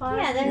 1975.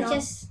 Yeah, that's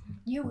just...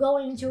 You go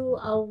into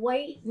a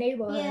white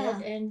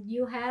neighborhood and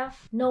you have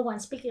no one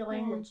speaking the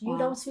language. You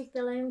don't speak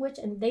the language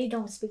and they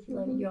don't speak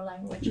your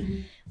language.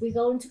 We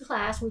go into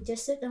class, we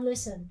just sit and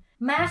listen.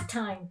 Math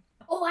time.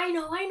 Oh, I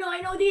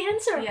know the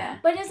answer. Yeah.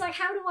 But it's like,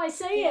 how do I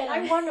say it?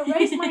 I want to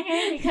raise my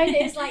hand because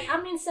it's like,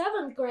 I'm in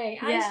 7th grade.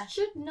 I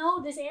should know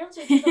this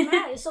answer to the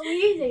math. It's so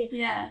easy.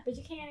 Yeah. But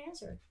you can't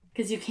answer it.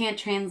 Because you can't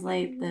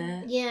translate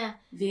the But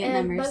Vietnamese we to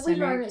American.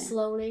 learn it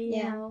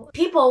slowly,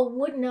 People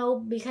would know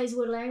because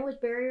with language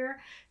barrier,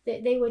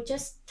 they would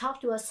just talk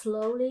to us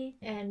slowly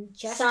and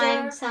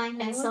gesture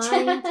sign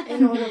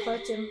in order for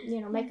it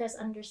to, make us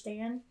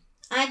understand.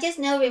 I just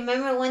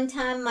remember one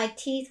time my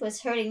teeth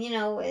was hurting, in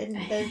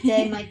those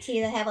days my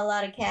teeth have a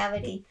lot of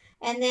cavity.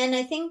 And then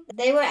I think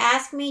they were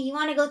asking me, you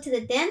want to go to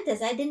the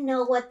dentist? I didn't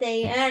know what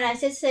and I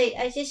just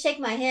shake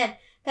my head.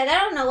 Because I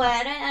don't know why,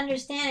 I don't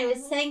understand. It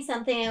was saying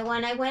something. And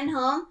when I went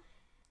home,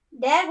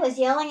 Dad was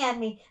yelling at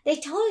me. They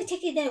totally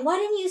take you then. Why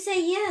didn't you say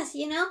yes,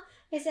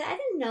 I said, I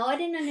didn't know. I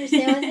didn't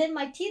understand. I said,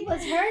 my teeth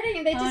was hurting.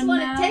 And they just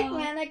want to take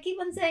me. And I keep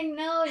on saying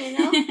no,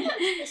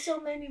 There's so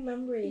many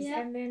memories.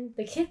 Yeah. And then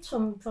the kids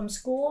from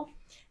school,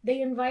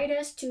 they invite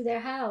us to their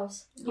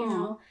house,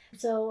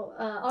 So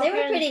they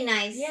were pretty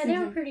nice. Yeah, they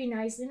were pretty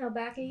nice.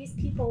 Back east,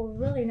 people were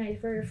really nice,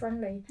 very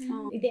friendly.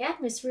 The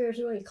atmosphere is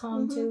really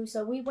calm too.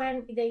 So we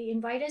went. They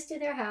invited us to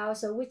their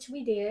house, which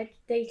we did.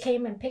 They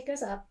came and picked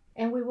us up,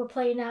 and we were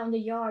playing out in the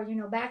yard.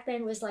 Back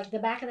then it was like the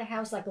back of the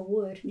house like a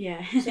wood.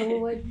 Yeah. So we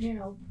would,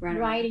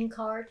 riding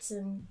carts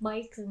and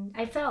bikes, and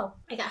I fell.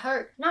 I got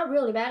hurt. Not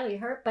really badly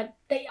hurt, but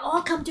they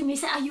all come to me and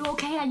say, "Are you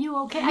okay? Are you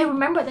okay?" I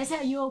remember they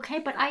said, "Are you okay?"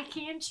 But I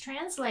can't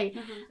translate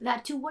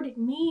that to what it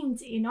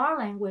means in our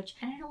language,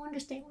 and I don't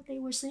understand what they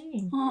were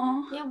saying.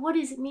 Aww. Yeah, what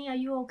does it mean? Are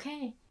you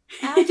okay?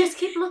 I just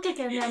keep looking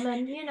at them,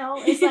 and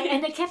it's like,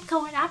 and they kept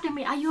going after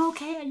me. Are you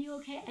okay? Are you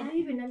okay? I don't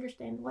even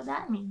understand what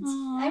that means.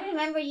 I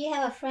remember you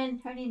have a friend.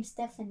 Her name's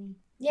Stephanie.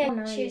 Yeah,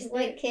 nice. She's a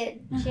white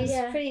kid. She's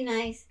pretty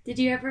nice. Did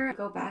you ever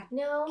go back?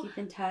 No. Keep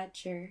in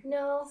touch or?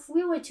 No,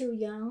 we were too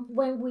young.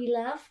 When we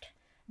left,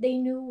 they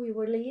knew we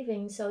were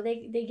leaving, so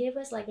they gave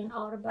us like an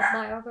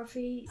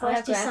autobiography for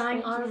us to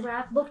sign,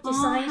 autograph book to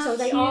sign. So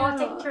they all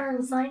take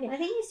turns signing. I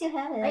think you still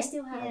have it. I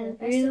still have it.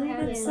 Really? I still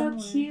have That's it so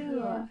somewhere. cute.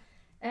 Yeah.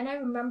 And I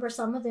remember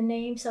some of the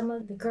names, some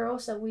of the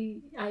girls that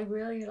I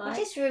really liked.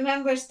 I just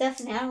remember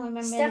Stephanie. I don't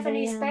remember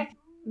Stephanie Speck,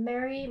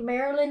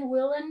 Marilyn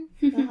Willen.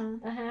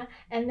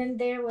 And then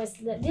there was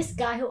this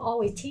guy who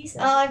always teased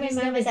us. Oh, I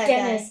remember that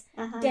Dennis.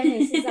 guy.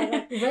 Dennis is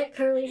like red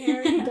curly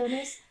hair.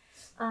 Dennis.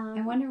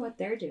 I wonder what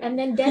they're doing. And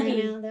then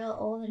Debbie. They're all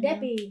older.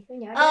 Debbie.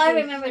 Oh, I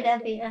remember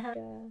Debbie.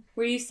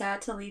 Were you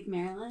sad to leave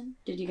Maryland?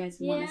 Did you guys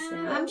want to stay?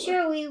 I'm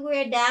sure we were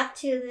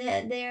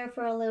adapted there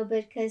for a little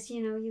bit because,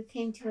 you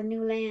came to a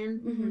new land.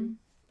 Mm-hmm.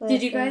 But,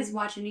 did you guys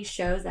watch any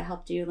shows that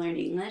helped you learn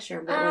English,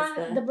 or what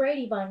was the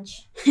Brady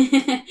Bunch?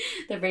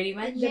 The Brady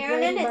Bunch?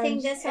 Maryland, I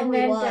think that's what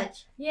we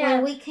watched.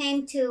 When we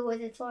came to, was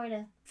it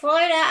Florida?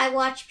 Florida, I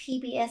watched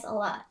PBS a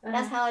lot.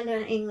 That's how I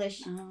learned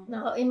English.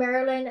 No, in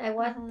Maryland, I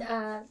watched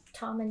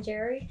Tom and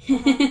Jerry.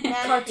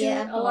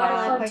 Cartoon, a lot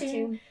of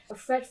cartoon.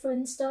 Fred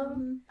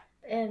Flintstone.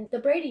 and the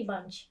Brady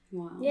Bunch.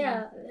 Wow.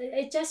 Yeah,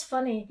 it's just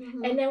funny.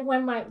 And then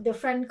when the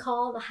friend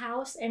called the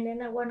house, and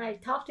then when I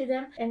talked to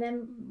them, and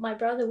then my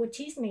brother would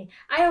tease me.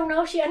 I don't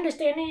know if she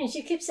understanding, and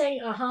she keeps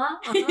saying uh-huh.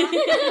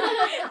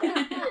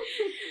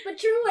 But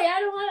truly, I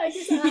don't want to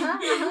just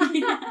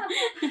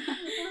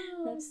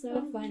That's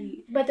so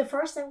funny. But the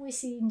first time we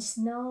see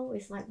snow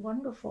is like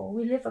wonderful.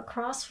 We live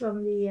across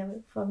from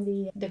the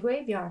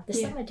graveyard, the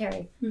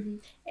cemetery,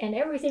 and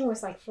everything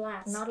was like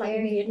flat, not like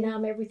in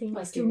Vietnam. Everything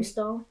was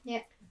tombstone.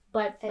 Yeah.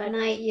 But at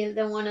night you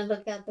don't want to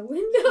look out the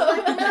window.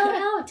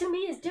 no. To me,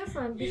 it's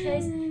different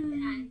because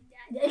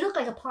it looked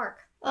like a park.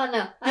 Oh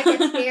no, I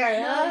get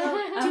scared.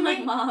 I'm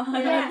like, Mom,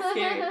 I'm not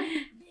scared.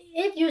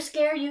 If you're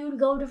scared, you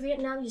go to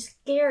Vietnam, you're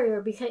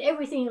scarier because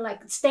everything is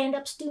like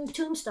stand-up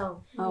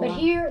tombstone. But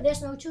here,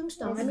 there's no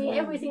tombstone. I mean,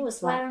 everything was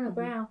flat on the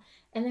ground.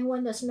 And then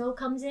when the snow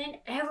comes in,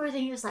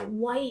 everything is like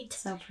white.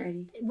 So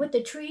pretty. With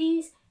the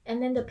trees,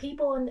 and then the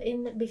people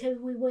because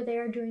we were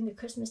there during the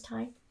Christmas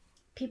time,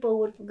 people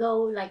would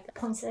go like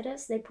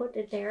poinsettias. They put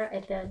it there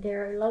at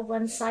their loved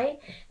one's site.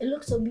 It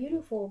looks so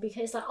beautiful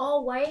because it's like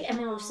all white, and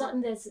then all of a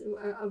sudden there's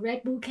a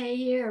red bouquet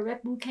here, a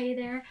red bouquet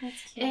there.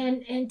 That's cute.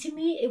 And to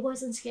me, it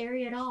wasn't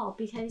scary at all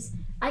because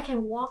I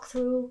can walk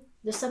through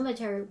the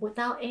cemetery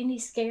without any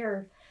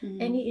scare,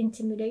 any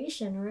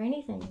intimidation or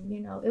anything.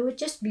 You know, it was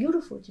just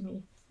beautiful to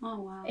me.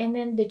 Oh wow. And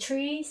then the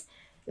trees.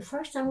 The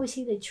first time we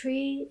see the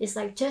tree is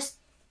like just,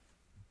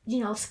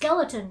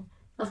 skeleton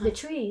of the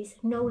trees,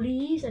 no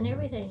leaves and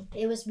everything.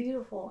 It was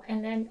beautiful.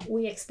 And then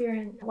we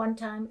experienced one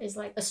time is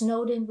like a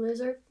snowed-in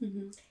blizzard.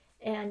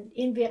 And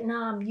in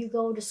Vietnam, you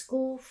go to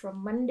school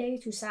from Monday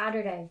to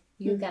Saturday.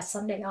 You got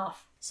Sunday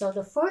off. So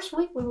the first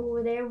week when we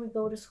were there, we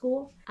go to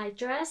school. I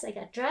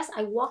got dressed.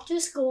 I walked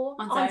to school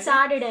on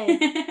Saturday.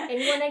 And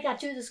when I got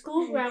to the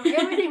school ground,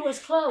 everything was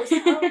closed.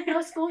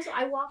 No school, so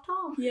I walked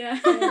home. Yeah.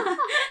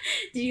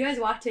 Did you guys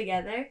walk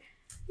together?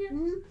 Yeah.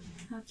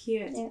 How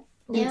cute.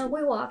 Yeah,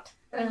 we walked.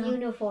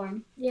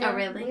 Uniform. Yeah. Oh,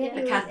 really? In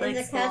A Catholic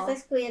the school? Catholic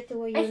school, you have to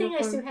wear uniform. I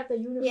think I still have the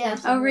uniform. Yeah.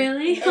 Oh,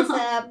 really? It's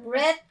a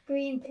red,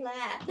 green,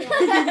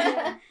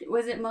 plaid.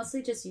 Was it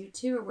mostly just you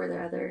two, or were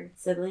there other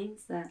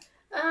siblings that...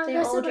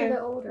 They're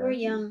older. older. We're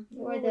young.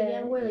 We're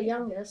the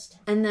youngest.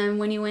 And then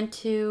when you went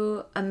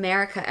to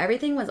America,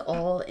 everything was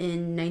all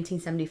in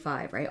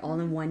 1975, right? All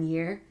in 1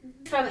 year?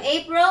 From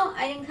April,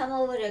 I didn't come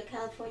over to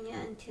California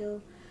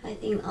until, I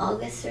think,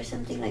 August or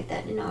something like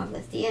that. In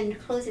August,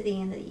 close to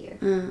the end of the year.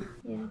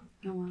 Yeah.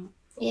 Oh, wow.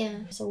 Yeah.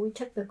 So we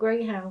took the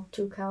Greyhound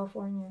to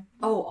California.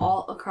 Oh,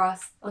 all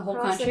across the whole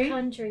country? The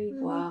country.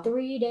 Wow.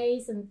 3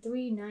 days and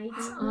 3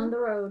 nights on the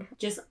road.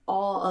 Just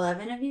all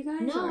 11 of you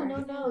guys?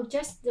 No.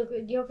 Just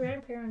your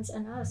grandparents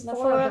and us. The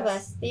four of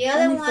us. The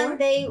other Only one, four?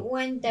 they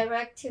went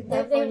direct to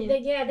California.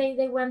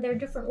 They went their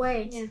different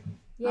ways. Yeah.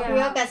 Yeah.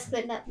 We all got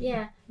split up.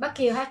 Yeah.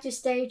 Bucky had to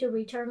stay to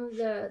return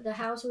the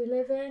house we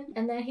live in,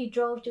 and then he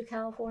drove to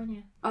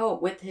California. Oh,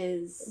 with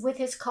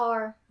his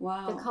car.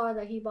 Wow. The car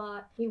that he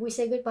bought. We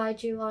say goodbye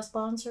to our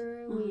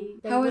sponsor.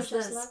 How was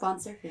the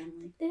sponsor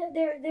family?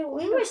 They're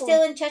We were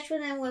still in touch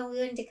with them when we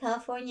went to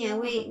California.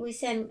 We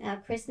sent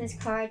a Christmas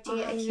card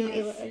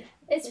to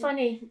It's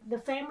funny, the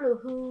family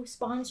who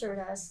sponsored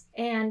us,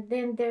 and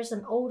then there's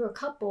an older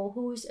couple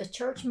who's a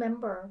church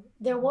member.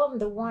 They weren't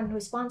the one who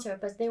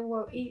sponsored, but they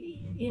were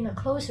in a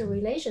closer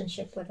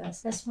relationship with us.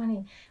 That's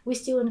funny. We're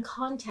still in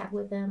contact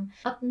with them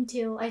up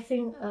until I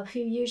think a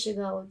few years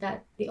ago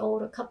that the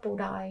older couple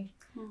died.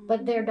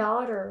 But their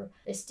daughter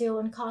is still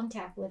in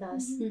contact with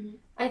us.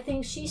 I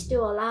think she's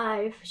still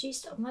alive. She's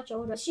still much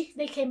older.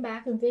 They came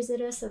back and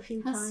visited us a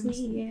few times.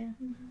 Sweet. Yeah.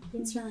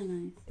 It's really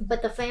nice.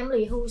 But the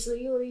family who's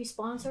really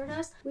sponsored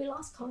us, we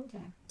lost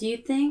contact. Do you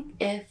think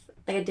if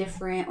like a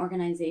different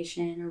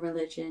organization or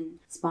religion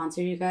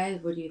sponsored you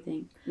guys, would you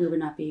think we would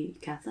not be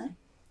Catholic?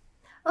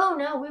 Oh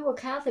no, we were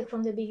Catholic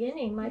from the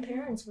beginning. My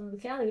parents were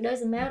Catholic. It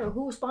doesn't matter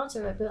who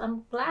sponsored it, but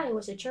I'm glad it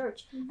was a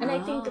church. And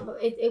I think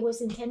it was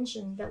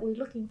intention that we're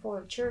looking for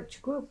a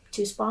church group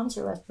to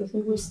sponsor us because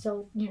we're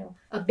still,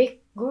 a big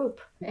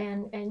group.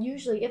 And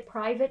usually a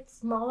private,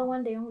 smaller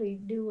one, they only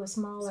do a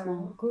smaller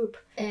group.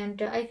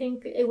 And I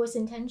think it was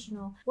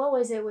intentional. What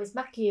was it? It was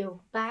back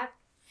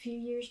few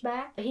years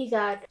back. He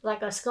got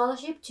like a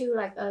scholarship to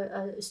like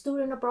a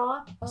student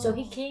abroad. So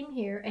he came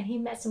here and he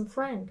met some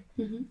friend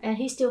and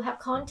he still have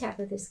contact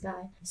with this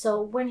guy.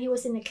 So when he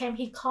was in the camp,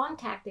 he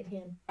contacted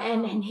him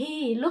and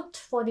he looked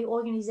for the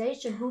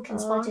organization who can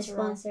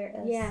sponsor us.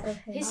 Yeah.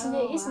 Okay.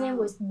 His name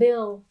was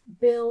Bill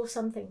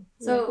something.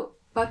 So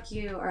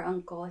Buck-Yu, our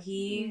uncle,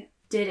 he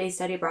did a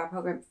study abroad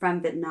program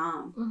from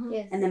Vietnam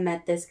and then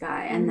met this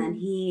guy and then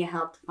he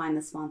helped find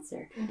the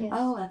sponsor. Yes.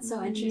 Oh, that's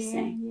so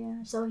interesting.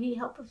 Yeah. So he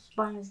helped us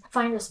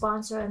find a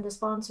sponsor and they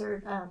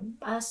sponsored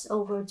us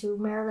over to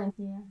Maryland.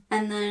 Yeah.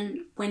 And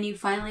then when you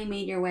finally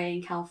made your way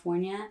in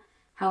California,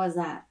 how was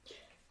that?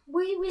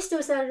 We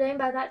still Saturday.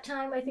 By that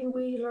time, I think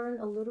we learned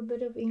a little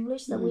bit of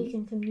English that we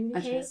can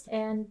communicate.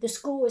 And the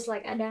school was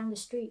like down the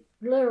street,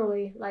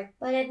 literally like.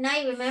 But at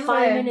night, remember,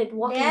 5-minute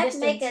walking Dad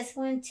distance. make us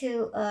went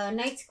to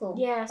night school.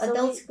 Yeah, so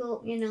adult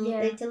school. You know,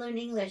 they to learn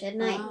English at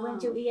night. We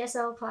went to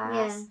ESL class.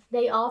 Yeah.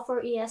 They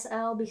offer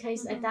ESL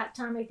because at that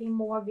time I think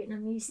more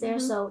Vietnamese there.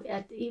 So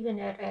even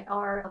at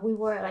our we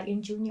were like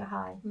in junior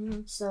high.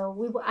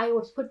 So I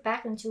was put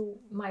back into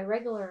my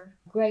regular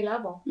grade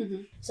level.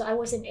 So I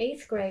was in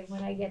 8th grade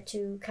when I get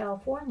to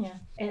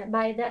California, and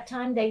by that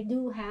time they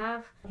do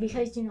have,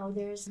 because you know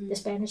there's the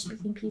Spanish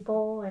speaking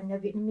people and the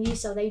Vietnamese,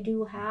 so they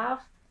do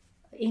have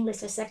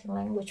English as second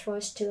language for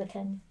us to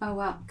attend. Oh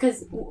wow!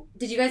 Because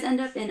did you guys end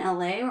up in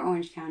LA or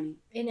Orange County?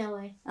 In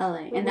LA.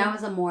 LA, and that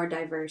was a more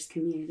diverse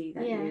community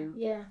that you.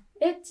 Yeah.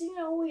 It's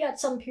we got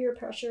some peer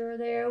pressure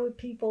there with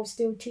people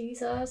still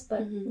tease us,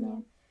 but you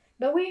know.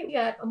 But we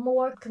got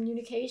more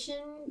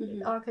communication.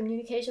 Our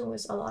communication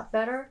was a lot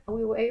better.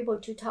 We were able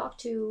to talk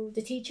to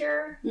the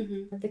teacher,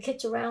 the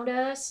kids around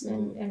us,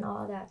 and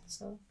all that.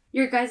 So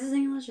your guys'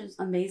 English is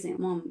amazing.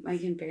 Mom, I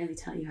can barely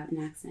tell you have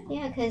an accent.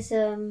 Yeah, because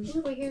we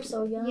were here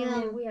so young,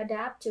 and we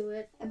adapt to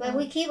it. But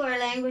we keep our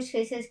language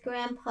because his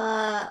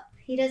grandpa,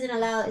 he doesn't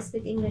allow us to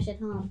speak English at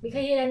home.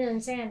 Because he didn't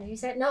understand. He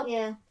said, nope.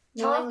 Yeah,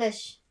 no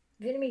English.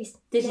 Vietnamese.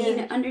 Did he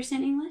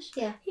understand English?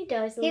 Yeah. He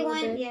does He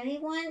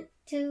went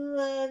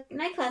to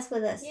night class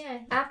with us. Yeah.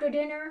 After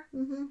dinner,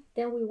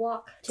 then we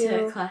walk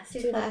to class. To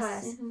the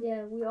class.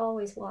 Yeah, we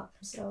always walk.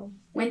 So.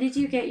 When did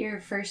you get your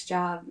first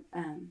job?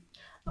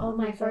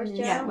 My first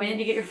job? Yeah, when did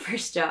you get your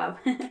first job?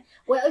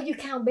 Well, if you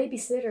count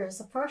babysitters,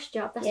 the first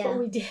job, that's what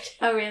we did.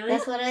 Oh, really?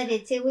 That's what I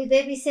did too. We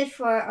babysit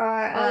for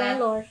our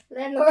landlord.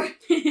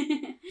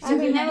 I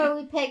remember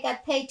we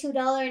got paid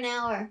 $2 an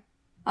hour.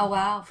 Oh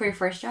wow! For your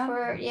first job?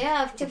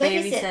 To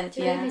babysit.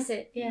 To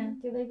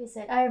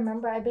babysit. I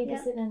remember I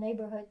babysit in a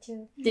neighborhood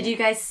too. Did you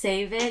guys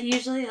save it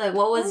usually? Like,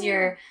 what was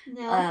your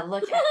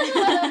look at?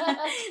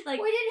 Like,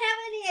 we didn't have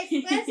any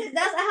expenses.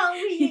 That's how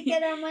we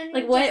get our money.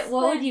 Like, what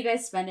would you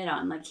guys spend it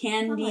on? Like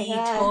candy,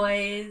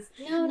 toys?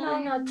 No,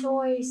 not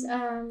toys.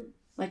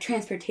 Like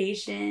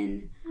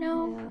transportation?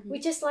 No, we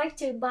just like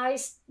to buy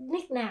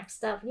knick-knack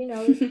stuff. You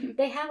know,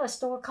 they have a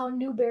store called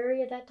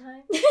Newberry at that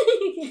time.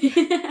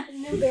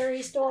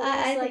 Newberry store.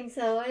 I think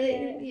so.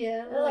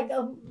 Yeah. Like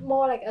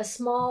more like a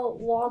small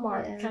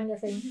Walmart kind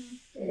of thing.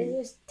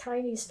 It's a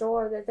tiny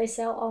store that they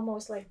sell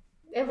almost like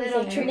everything.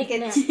 Little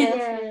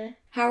trinkets.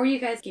 How are you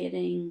guys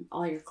getting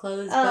all your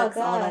clothes, books,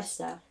 all that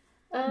stuff?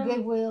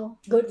 Goodwill.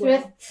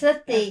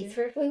 Thrifty.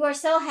 We were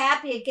so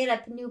happy to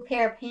get a new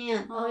pair of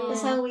pants.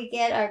 That's how we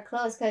get our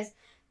clothes, because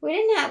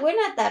we're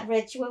not that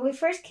rich. When we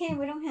first came,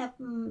 we don't have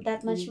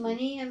that much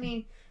money. I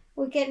mean,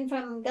 we're getting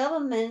from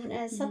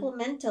government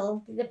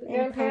supplemental. The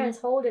grandparents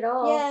hold it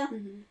all. Yeah.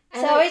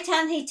 So every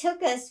time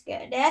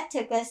Dad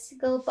took us to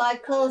go buy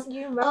clothes,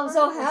 I'm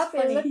so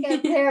happy to look at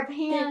a pair of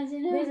pants.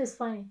 This is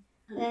funny.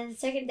 Then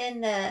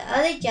the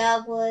other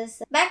job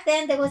was, back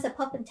then there was a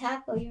Pop and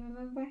Taco, you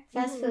remember?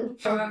 Fast food.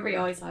 I remember you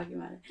always talking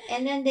about it.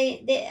 And then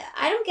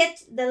I don't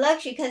get the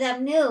luxury because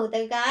I'm new.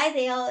 The guy,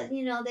 they all,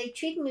 they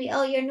treat me,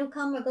 oh, you're a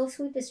newcomer, go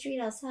sweep the street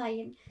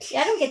outside.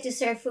 I don't get to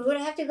serve food.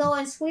 I have to go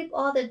and sweep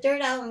all the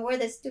dirt out and wear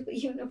the stupid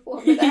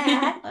uniform with a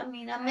hat. I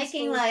mean, I'm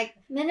making like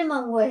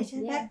minimum wage.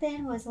 Yeah. Back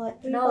then was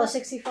what?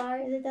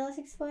 $1.65. Is it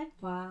 $1.65?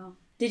 Wow.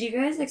 Did you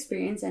guys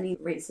experience any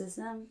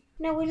racism?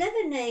 No, we live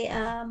in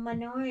a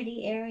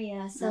minority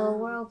area, so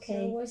we're okay. So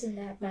it wasn't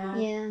that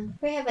bad. Yeah,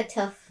 we have a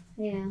tough,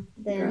 then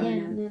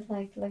not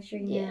like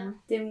luxury now.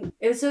 So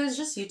it was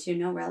just you two,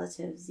 no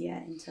relatives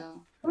yet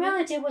until.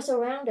 Relative was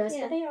around us,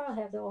 but they all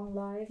have their own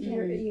life.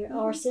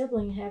 Our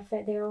siblings have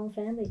their own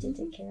family to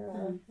take care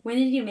of. When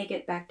did you make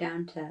it back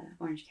down to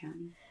Orange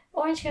County?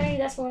 Orange County,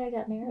 that's where I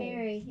got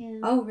married. Yeah.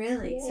 Oh,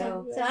 really? Yeah,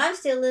 So I'm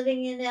still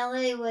living in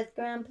LA with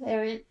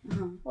grandparent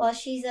while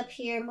she's up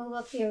here, move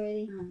up here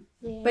already.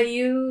 Yeah. But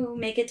you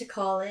make it to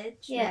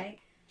college, right?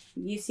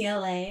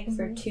 UCLA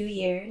for 2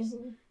 years,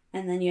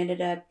 and then you ended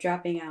up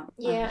dropping out.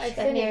 Yeah, I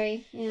got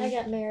married. Yeah. I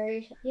got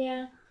married.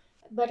 Yeah.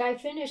 But I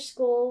finished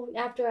school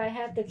after I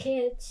had the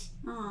kids.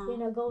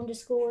 Going to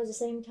school at the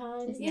same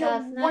time. It's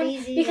tough, not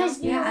easy.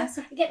 Because you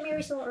get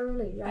married so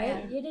early, right?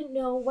 Yeah. You didn't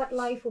know what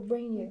life would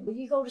bring you. When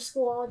you go to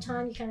school all the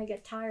time, you kind of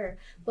get tired.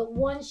 But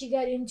once you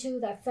get into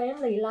that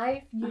family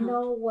life, you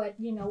know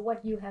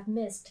what you have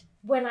missed.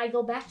 When I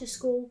go back to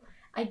school,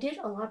 I did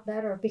a lot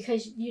better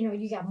because,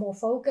 you got more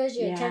focus,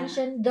 your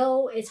attention,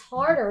 though it's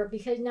harder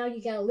because now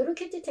you got a little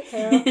kid to take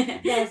care of, you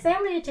got a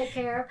family to take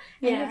care of,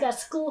 and you got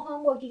school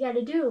homework you got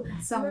to do.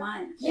 So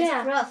much.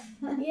 Yeah. It's rough.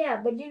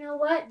 Yeah, but you know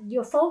what?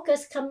 Your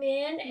focus come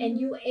in and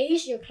you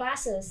ace your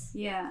classes.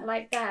 Yeah.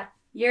 Like that.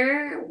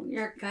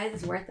 Your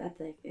guys' work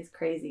ethic is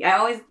crazy. I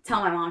always tell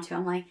my mom too,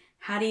 I'm like,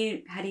 how do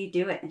you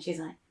do it? And she's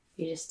like,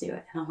 you just do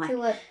it. And I'm like, do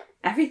what?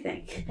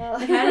 Everything.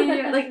 Like, how do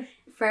you do it? Like,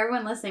 For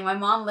everyone listening, my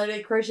mom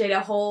literally crocheted a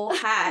whole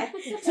hat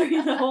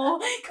during the whole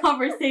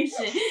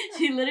conversation.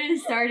 She literally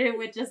started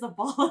with just a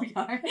ball of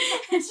yarn,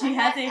 and she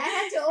had to. I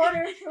had to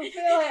order from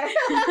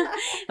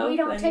filler. We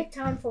don't take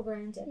time for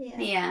granted.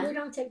 Yeah. We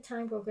don't take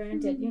time for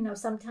granted. You know,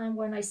 sometimes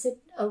when I sit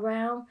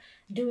around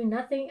doing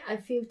nothing, I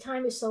feel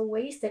time is so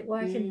wasted where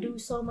I can do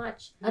so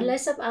much.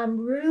 Unless if I'm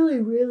really,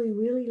 really,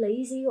 really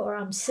lazy or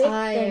I'm sick.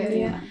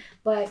 Then,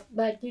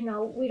 But you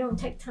know, we don't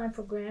take time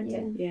for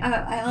granted.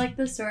 Yeah. I like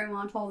the story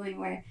Mom told me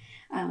where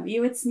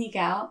you would sneak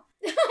out.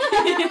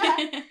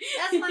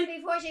 That's one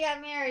before she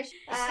got married.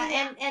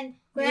 And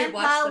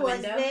Grandpa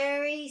was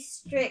very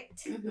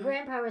strict.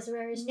 Grandpa was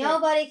very strict.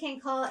 Nobody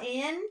can call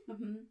in.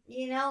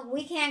 You know,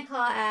 we can't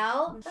call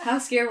out. How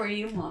scared were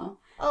you, Mom?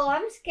 Oh,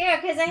 I'm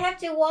scared because I have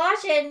to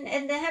watch and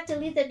then have to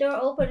leave the door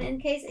open in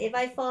case if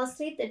I fall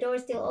asleep, the door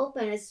is still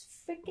open. It's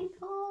freaking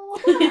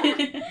cold.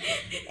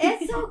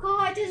 It's so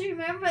cold. I just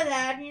remember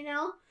that, you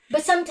know.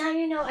 But sometimes,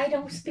 you know, I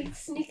don't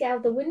sneak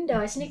out the window.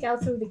 I sneak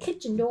out through the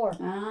kitchen door.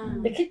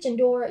 The kitchen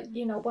door,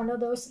 you know, one of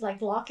those like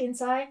lock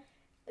inside.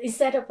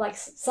 Instead of like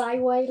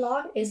sideways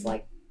lock, is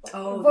like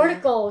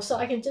vertical. So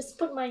I can just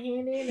put my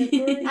hand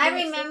in. And I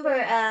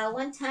remember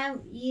one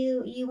time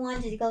you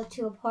wanted to go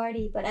to a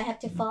party, but I have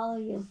to follow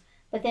you.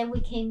 But then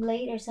we came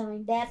late or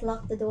something. Dad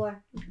locked the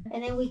door.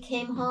 And then we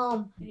came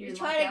home. We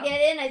tried to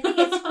get in. I think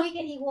it's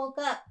squeaking. He woke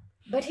up.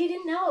 But he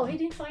didn't know. He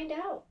didn't find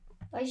out.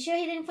 Are you sure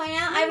he didn't find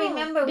out? No, I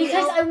remember.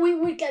 Because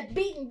we got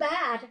beaten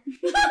bad.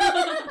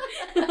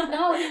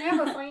 No, he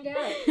never find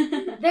out.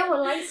 They were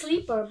light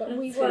sleeper, but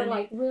we were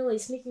like really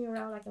sneaking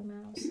around like a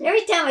mouse.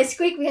 Every time I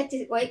squeak, we had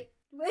to wait.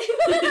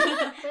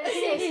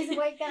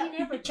 He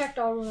never checked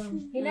our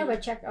room. He never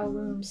checked our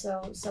room,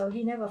 so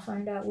he never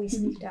found out we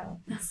sneaked out.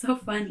 That's so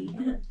funny.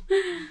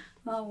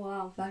 Oh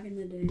wow, back in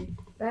the day.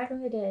 Back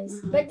in the days.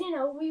 But you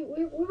know, we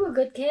were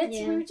good kids.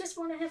 We just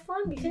want to have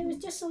fun because it was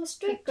just so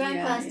strict.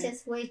 Grandpa's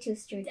just way too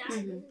strict.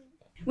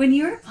 When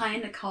you were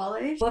applying to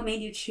college, what made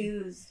you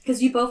choose?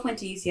 Because you both went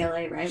to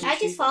UCLA, right? I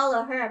just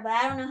follow her, but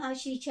I don't know how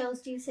she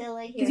chose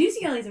UCLA here. Because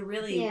UCLA is a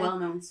really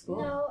well-known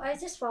school. No, I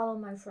just follow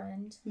my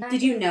friend.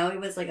 Did you know it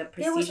was like a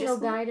prestigious There was no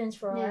school? guidance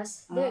for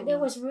us. There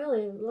was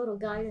really little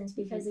guidance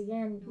because,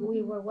 again,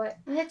 we were what?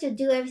 We had to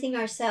do everything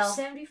ourselves.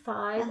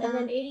 75 and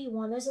then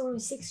 81. That's only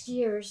 6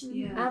 years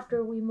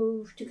after we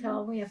moved to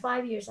California.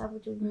 5 years after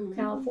we moved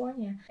to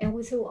California. And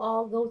we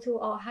go through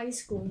all high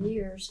school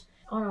years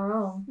on our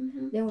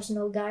own. There was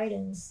no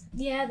guidance.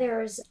 Yeah,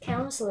 there's a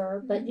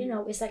counselor, but you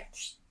know, it's like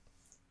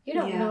you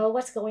don't know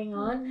what's going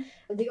on.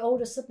 The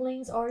older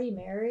siblings already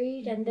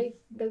married and they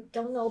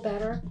don't know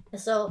better.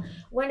 So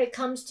when it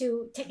comes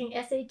to taking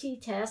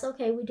SAT tests,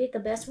 okay, we did the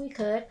best we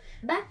could.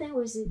 Back then it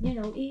was, you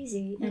know,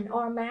 easy and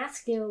our math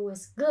skill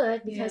was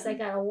good because I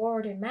got an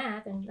award in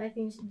math and I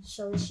think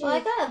so she. Well, I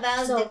got a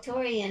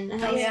valedictorian in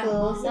high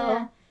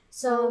school.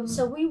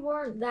 So we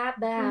weren't that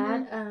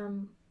bad.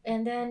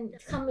 And then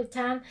come the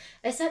time,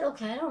 I said,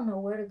 okay, I don't know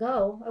where to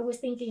go. I was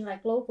thinking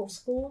like local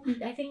school.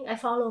 I think I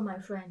follow my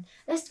friend.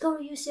 Let's go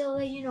to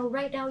UCLA, you know,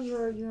 write down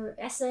your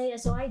essay.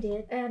 So I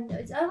did. And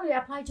I only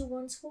applied to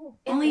one school.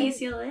 Only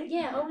UCLA?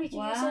 Yeah, only to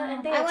UCLA.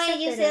 And they I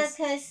went to accepted UCLA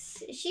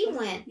because she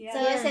went. So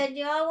I said,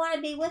 I want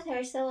to be with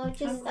her. So I'll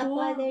just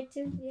apply there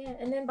too. Yeah,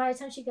 and then by the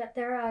time she got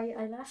there,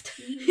 I left.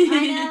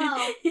 I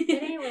know.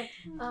 But anyway,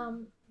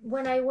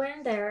 when I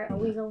went there,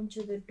 we go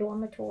into the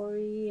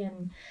dormitory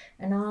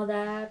and all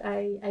that.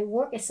 I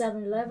worked at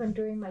 7-Eleven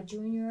during my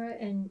junior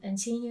and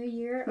senior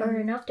year,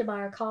 earned enough to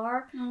buy a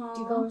car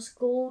to go to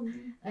school.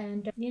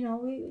 And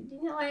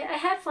I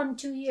had fun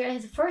 2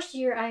 years. The first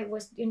year I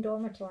was in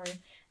dormitory.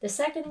 The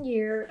second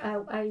year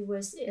I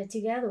was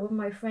together with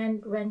my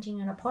friend renting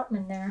an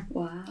apartment there.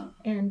 Wow.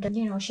 And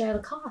share the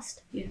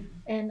cost. Yeah.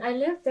 And I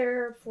lived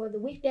there for the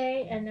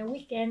weekday, and the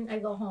weekend I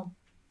go home.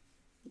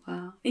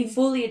 Wow. You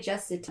fully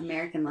adjusted to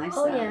American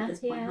lifestyle at this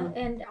point, huh?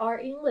 And our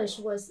English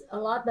was a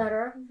lot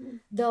better,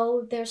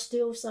 though there's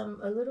still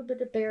a little bit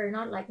of barrier,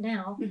 not like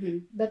now,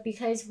 but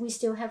because we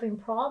still having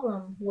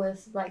problem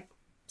with like,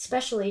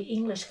 especially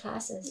English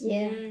classes.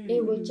 Yeah.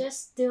 It was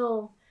just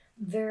still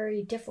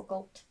very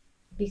difficult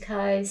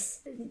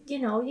because,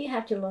 you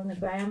have to learn the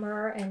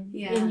grammar and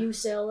in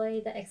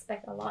UCLA they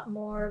expect a lot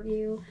more of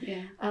you.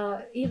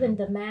 Yeah. Even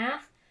the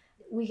math,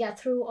 we got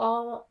through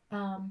all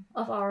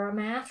of our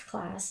math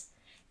class.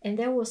 And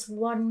there was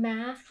one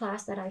math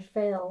class that I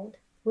failed,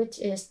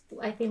 which is,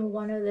 I think,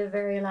 one of the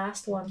very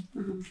last one.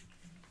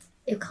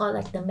 It called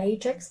like the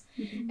matrix.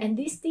 And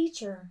this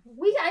teacher,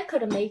 I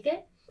couldn't make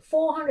it.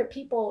 400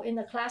 people in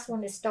the class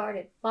when it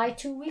started. By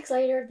 2 weeks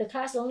later, the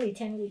class only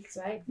 10 weeks,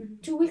 right?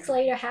 2 weeks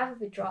later, half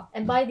of it dropped.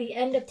 And by the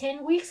end of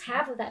 10 weeks,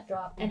 half of that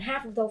dropped. And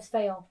half of those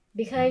failed.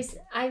 Because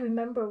I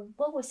remember,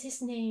 what was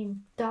his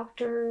name?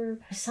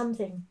 Dr.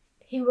 something.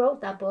 He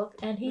wrote that book.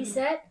 And he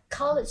said,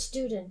 college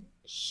student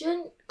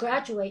shouldn't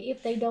graduate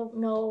if they don't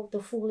know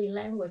the fully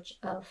language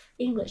of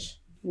English.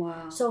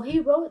 Wow. So he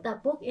wrote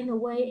that book in a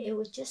way it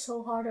was just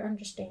so hard to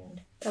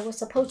understand. I was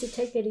supposed to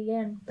take it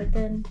again, but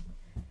then,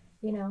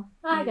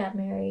 I got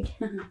married.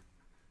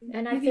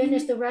 And I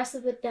finished the rest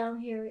of it down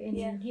here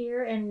in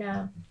here.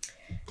 And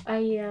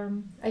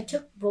I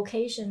took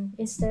vocation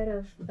instead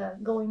of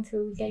going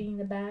through getting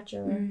the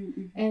bachelor.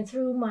 And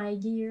through my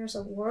years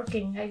of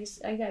working,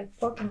 I got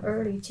working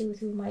early too.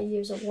 Through my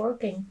years of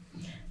working,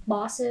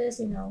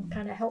 bosses,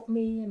 kind of helped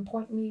me and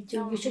point me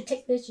to you should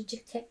take this, you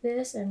should take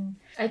this, and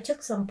I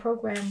took some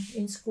program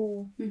in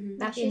school.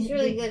 She's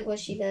really good at what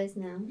she does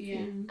now.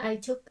 Yeah. I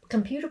took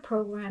computer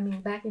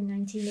programming back in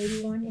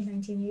 1981 and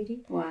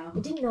 1980. Wow. I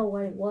didn't know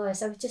what it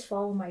was. I would just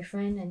follow my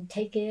friend and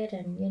take it,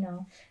 and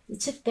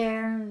you'd sit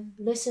there and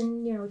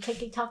listen.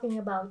 Take it talking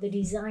about the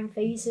design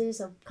phases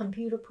of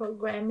computer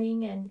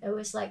programming, and it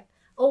was like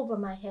over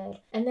my head.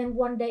 And then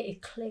one day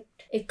it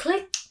clicked. It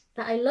clicked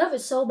that I love it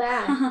so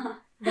bad.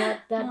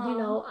 that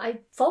I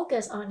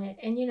focus on it,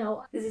 and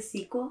Is it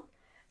sequel?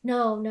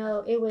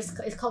 No, it's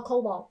called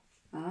COBOL.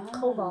 Ah.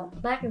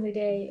 COBOL. Back in the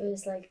day, it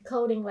was like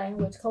coding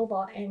language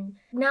COBOL, and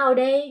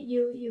nowadays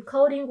you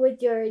coding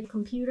with your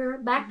computer.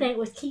 Back then it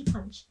was key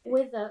punch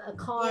with a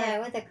card.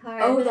 Yeah, with a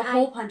card. Oh, with the the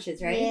hole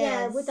punches, right?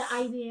 Yeah, Yes. with the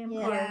IBM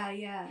card.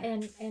 Yeah.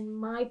 And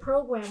my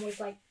program was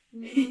like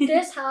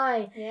this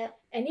high, Yep.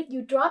 and if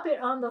you drop it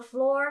on the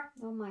floor,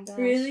 Oh my gosh.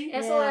 Really?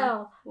 Yeah.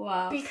 SOL.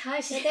 Wow.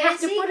 Because you But they're have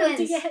to in put them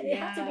sequence. together. They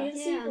have to be in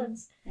Yeah.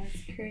 sequence.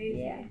 That's crazy.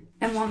 Yeah.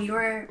 And while you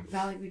were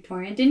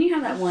valedictorian, didn't you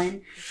have that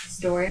one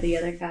story the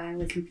other guy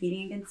was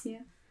competing against you?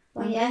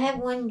 Well, yeah, I have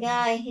one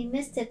guy. He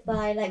missed it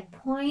by like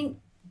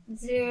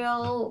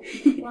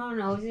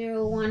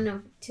 0.01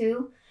 of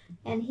 2,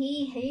 and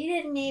he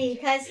hated me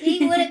because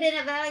he would have been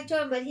a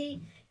valedictorian, but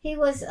he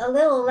was a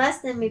little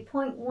less than me,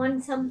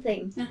 0.1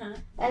 something.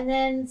 And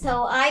then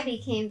so I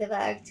became the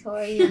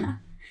valedictorian.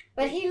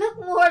 But he looked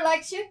more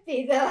like should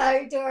be the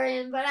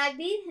valedictorian, but I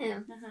beat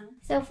him.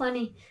 So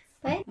funny.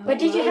 But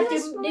did you have to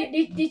That's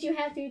right. did you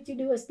have to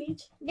do a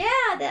speech?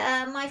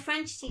 Yeah, my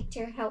French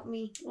teacher helped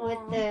me with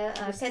the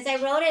because I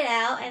wrote it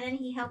out, and then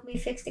he helped me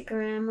fix the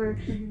grammar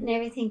and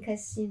everything.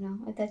 Because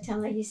at that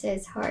time, like you said,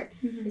 it's hard.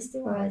 It's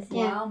still for hard. us.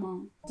 Yeah, Wow,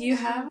 Mom. Do you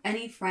have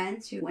any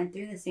friends who went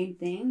through the same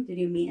thing? Did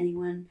you meet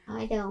anyone?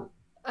 I don't.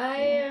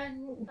 I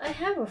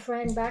have a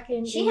friend back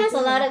in. She has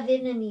a lot of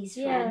Vietnamese friends.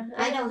 Yeah,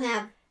 I don't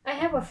have I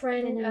have a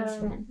friend. Vietnamese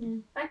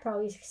friends. I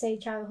probably say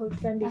childhood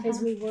friend because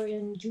we were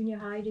in junior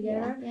high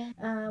together.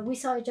 Yeah. We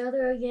saw each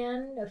other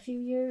again a few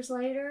years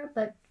later,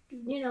 but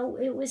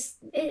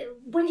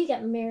when you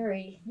get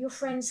married, your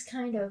friends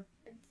kind of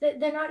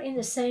they're not in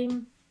the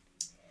same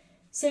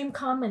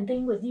common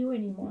thing with you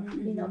anymore.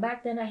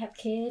 Back then I have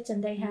kids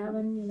and they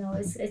haven't.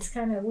 It's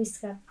kind of we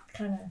got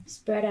kind of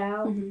spread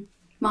out.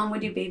 Mom,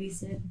 would you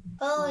babysit?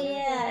 Oh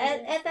yeah.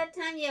 At that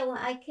time, when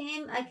I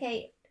came,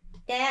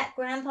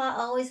 Grandpa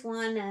always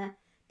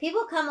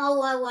people come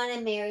over want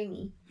to marry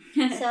me.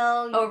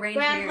 So arranged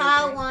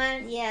Grandpa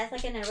marriage, it's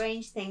like an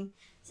arranged thing.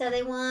 So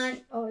they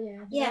want, Oh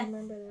yeah, Yeah. I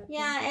remember that.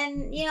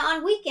 and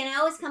on weekend I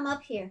always come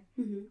up here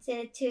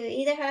to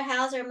either her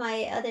house or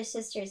my other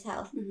sister's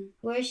house.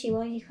 Where is she?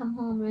 Why don't you come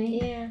home, right?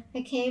 Yeah.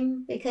 I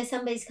came because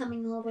somebody's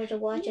coming over to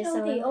watch us.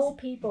 So The old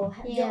people,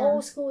 the Yeah.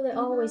 old school, they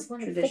always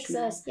want to fix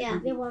Traditional. us. Yeah.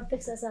 They want to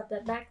fix us up.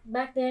 That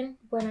back then,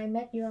 when I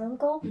met your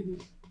uncle,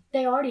 Mhm.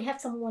 they already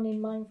had someone in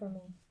mind for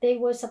me. They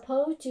were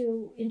supposed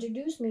to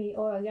introduce me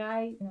or a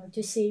guy,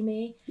 to see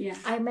me. Yeah.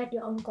 I met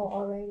your uncle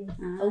already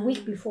Ah. a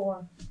week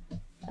before,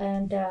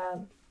 and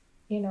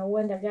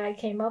when the guy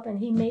came up and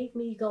he made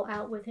me go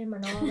out with him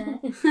and all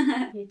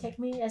that. He'd take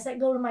me. I said,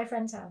 go to my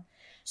friend's house.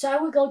 So I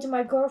would go to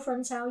my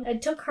girlfriend's house. I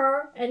took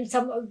her and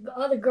some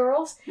other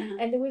girls,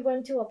 and then we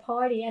went to a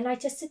party. And I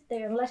just sit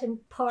there and let him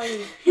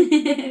party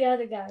with the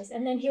other guys.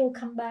 And then he'll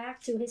come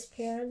back to his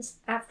parents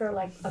after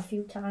like a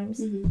few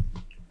times.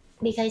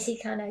 Because he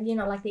kind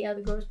of, like the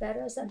other girls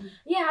better. I said,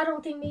 yeah, I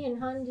don't think me and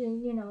Hun,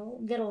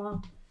 get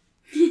along.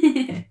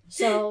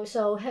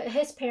 So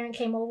his parent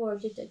came over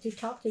to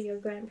talk to your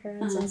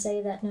grandparents and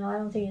say that, no, I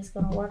don't think it's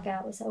going to work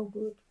out. It's so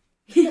good.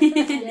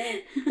 Yeah,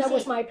 that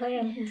was my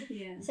plan.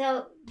 Yeah.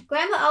 So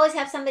Grandma always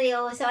have somebody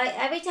over. So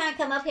every time I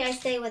come up here, I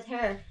stay with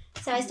her.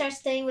 So I start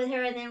staying with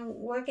her and then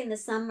work in the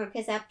summer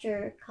because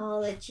after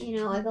college,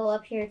 I go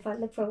up here if I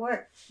look for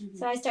work.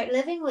 So I start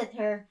living with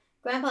her.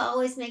 Grandpa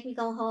always make me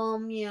go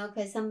home,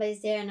 because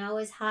somebody's there, and I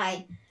always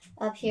hide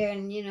up here,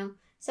 and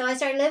So I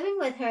start living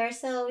with her.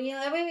 So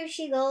everywhere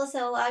she goes,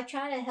 so I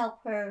try to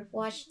help her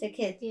watch the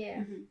kids.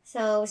 Yeah.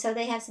 So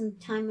they have some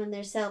time on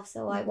themselves.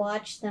 So I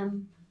watch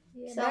them.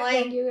 Yeah, So back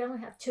then you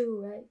only have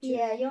two, right? Two.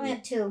 Yeah, you only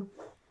have 2.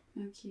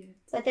 Oh, cute.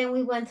 But then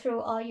we went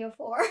through all your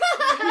 4.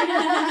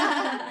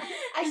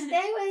 I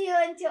stay with you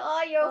until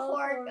all your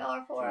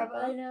All 4 of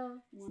I us. know.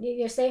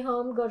 You stay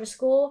home, go to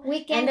school,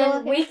 Weekend and go then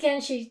up here.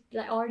 weekend she's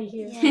like already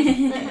here.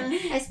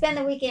 Yeah. I spend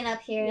the weekend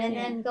up here and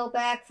Yeah. then go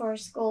back for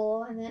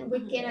school, and then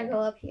weekend I go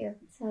up here.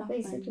 So How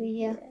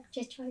basically, fun.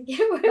 just try to get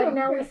rid But of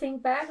now we her.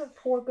 think back of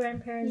poor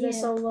grandparents, they're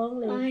Yeah. so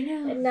lonely. I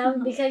know. And now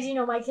because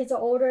my kids are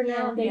older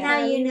now, they now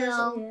finally you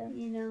listen,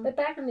 yeah. know. But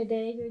back in the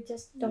day, you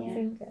just don't Yeah.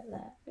 think of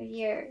that.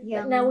 You're But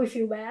young. now we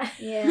feel bad.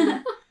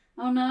 Yeah.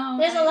 Oh no.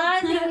 There's a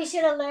lot of things we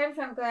should have learned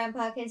from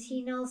Grandpa because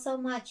he knows so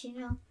much.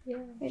 Yeah.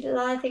 There's a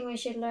lot of things we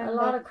should learn. A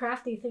lot of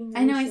crafty things.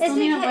 I know, we I should still do.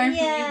 need to learn from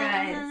you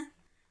yeah, guys. uh-huh.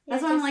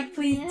 That's Yeah, why I'm just- like,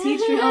 please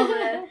teach me all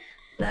the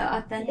The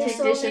authentic There's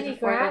so dishes many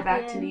before I go back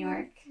craft, to New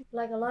York.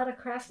 Like a lot of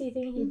crafty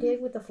things he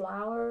did with the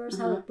flowers,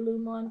 how it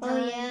bloom on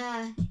time. Oh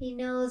yeah, he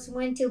knows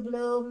when to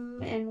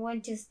bloom and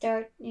when to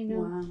start.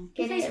 Wow.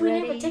 Getting Because it we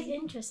ready. never take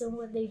interest in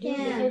what they do Yeah.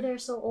 because they're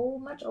so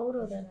old, much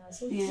older than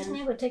us. We just Yeah.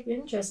 never take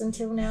interest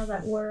until now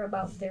that we're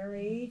about their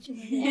age.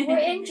 And we're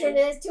into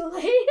this too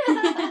late.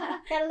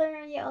 Gotta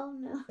learn on your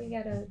own now. We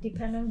gotta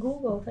depend on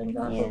Google. Thank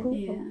God Yeah. for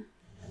Google. Yeah.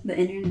 The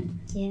internet.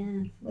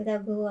 Yeah,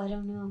 without Google, I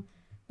don't know.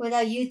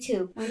 Without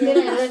YouTube, I'm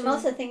gonna learn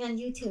most of the thing on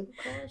YouTube. Of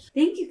course.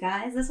 Thank you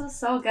guys. This was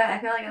so good. I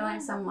feel like I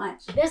learned so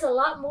much. There's a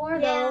lot more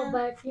Yeah. though,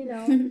 but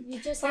you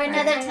just For have to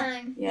another kind of-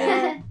 time.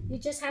 Yeah. You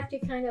just have to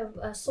kind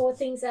of sort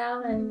things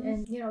out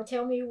and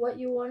tell me what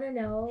you want to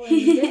know.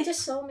 And there's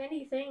just so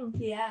many things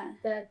Yeah.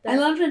 that I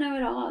love to know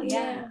it all.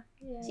 Yeah.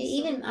 yeah. See,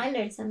 even I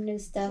learned some new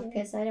stuff Yeah.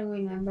 because I don't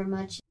remember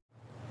much.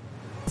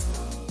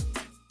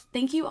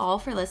 Thank you all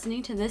for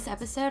listening to this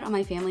episode on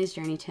my family's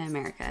journey to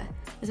America.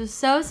 This was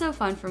so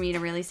fun for me to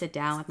really sit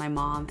down with my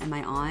mom and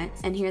my aunt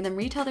and hear them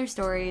retell their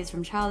stories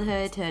from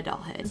childhood to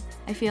adulthood.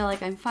 I feel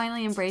like I'm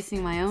finally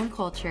embracing my own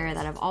culture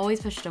that I've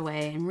always pushed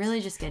away and really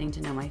just getting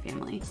to know my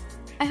family.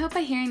 I hope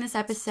by hearing this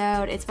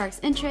episode, it sparks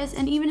interest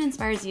and even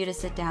inspires you to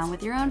sit down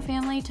with your own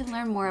family to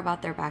learn more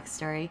about their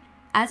backstory.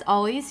 As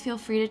always, feel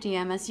free to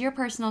DM us your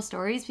personal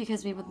stories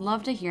because we would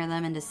love to hear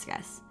them and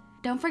discuss.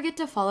 Don't forget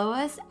to follow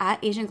us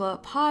at Asian Glow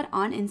Up Pod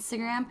on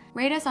Instagram,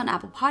 rate us on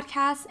Apple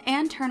Podcasts,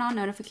 and turn on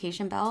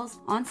notification bells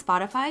on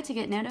Spotify to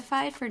get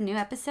notified for new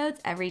episodes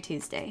every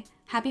Tuesday.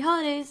 Happy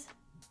holidays!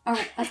 All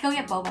right, let's go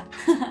get boba.